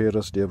there are no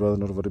hearers, dear brother,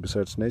 nobody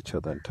besides nature,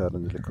 the entire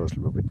angelic host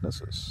will be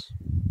witnesses.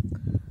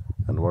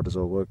 And what is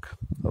our work?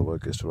 Our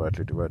work is to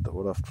rightly divide the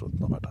word of truth,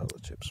 no matter how the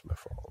chips may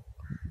fall.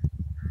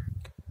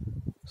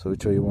 So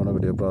which way you want to go,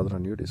 dear brother,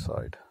 and you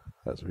decide,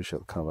 as we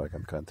shall come back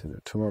and continue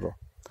tomorrow,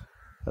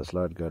 as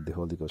Lord God the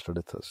Holy Ghost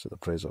leadeth us to the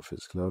praise of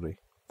his glory,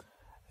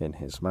 in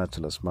his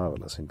matchless,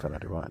 marvelous,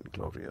 infinite, divine,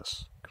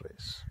 glorious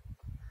grace.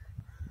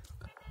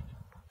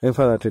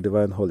 Infinitely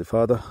divine, Holy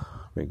Father,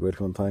 being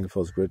grateful and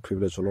thankful for this great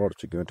privilege, O Lord,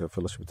 to give into our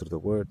fellowship through the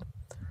word.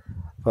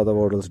 Father,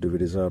 what else do we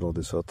desire on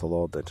this earth, O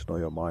Lord, than to know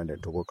your mind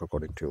and to work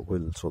according to your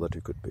will, so that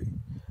you could be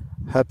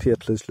happy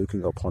at least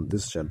looking upon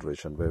this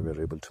generation where we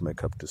are able to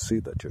make up to see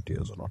that your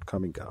tears are not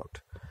coming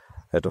out.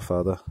 Yet, O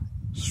Father,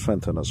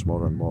 strengthen us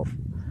more and more,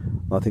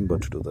 nothing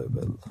but to do thy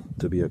will,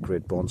 to be a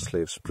great bond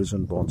slaves,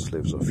 prison bond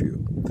slaves of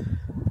you.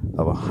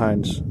 Our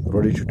hands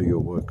ready to do your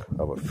work,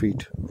 our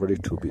feet ready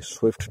to be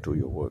swift to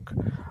your work,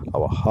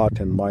 our heart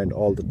and mind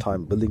all the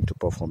time willing to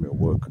perform your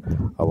work,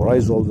 our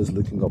eyes always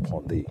looking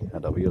upon thee,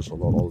 and our ears, O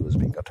Lord, always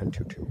being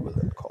attentive to your will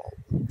and call.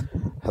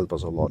 Help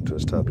us, O Lord, to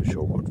establish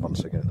your word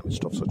once again in the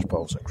midst of such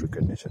powers and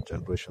crookedness and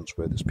generations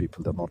where these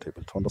people are not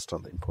able to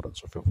understand the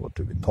importance of your word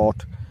to be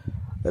taught.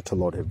 Let, O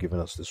Lord, have given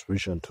us this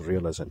vision to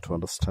realize and to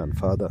understand,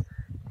 Father,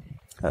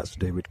 as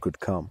David could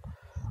come,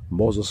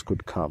 Moses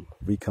could come,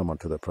 we come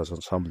unto the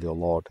presence humbly, O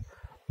Lord,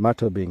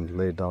 matter being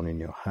laid down in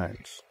your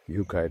hands.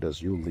 You guide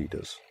us, you lead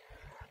us.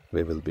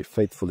 We will be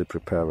faithfully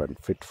prepared and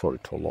fit for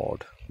it, O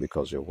Lord,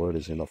 because your word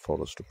is enough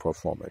for us to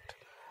perform it.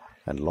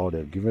 And Lord, you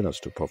have given us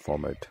to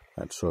perform it,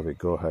 and so we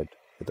go ahead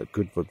with the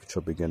good work which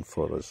you began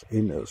for us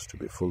in us to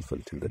be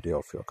fulfilled till the day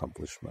of your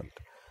accomplishment.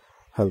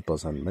 Help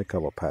us and make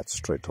our path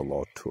straight, O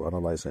Lord, to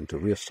analyze and to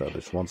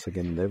reestablish once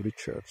again in every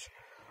church,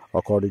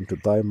 according to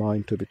thy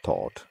mind to be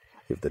taught.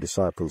 If the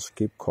disciples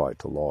keep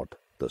quiet, O Lord,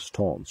 the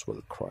stones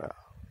will cry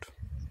out.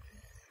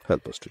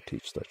 Help us to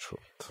teach thy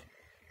truth.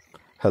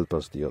 Help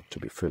us, the earth, to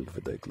be filled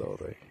with thy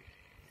glory.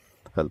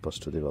 Help us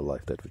to live a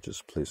life that which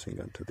is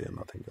pleasing unto thee and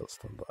nothing else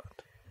than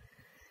that.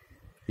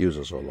 Use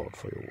us, O Lord,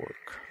 for your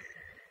work.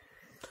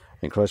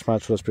 In Christ's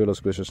matchless, peerless,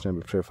 gracious name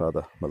we pray,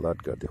 Father. May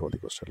Lord God the Holy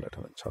Ghost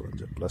enlighten and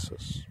challenge and bless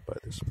us by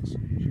this message.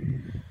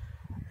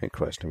 In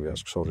Christ's name we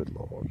ask, sorry,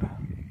 Lord.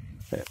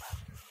 Amen.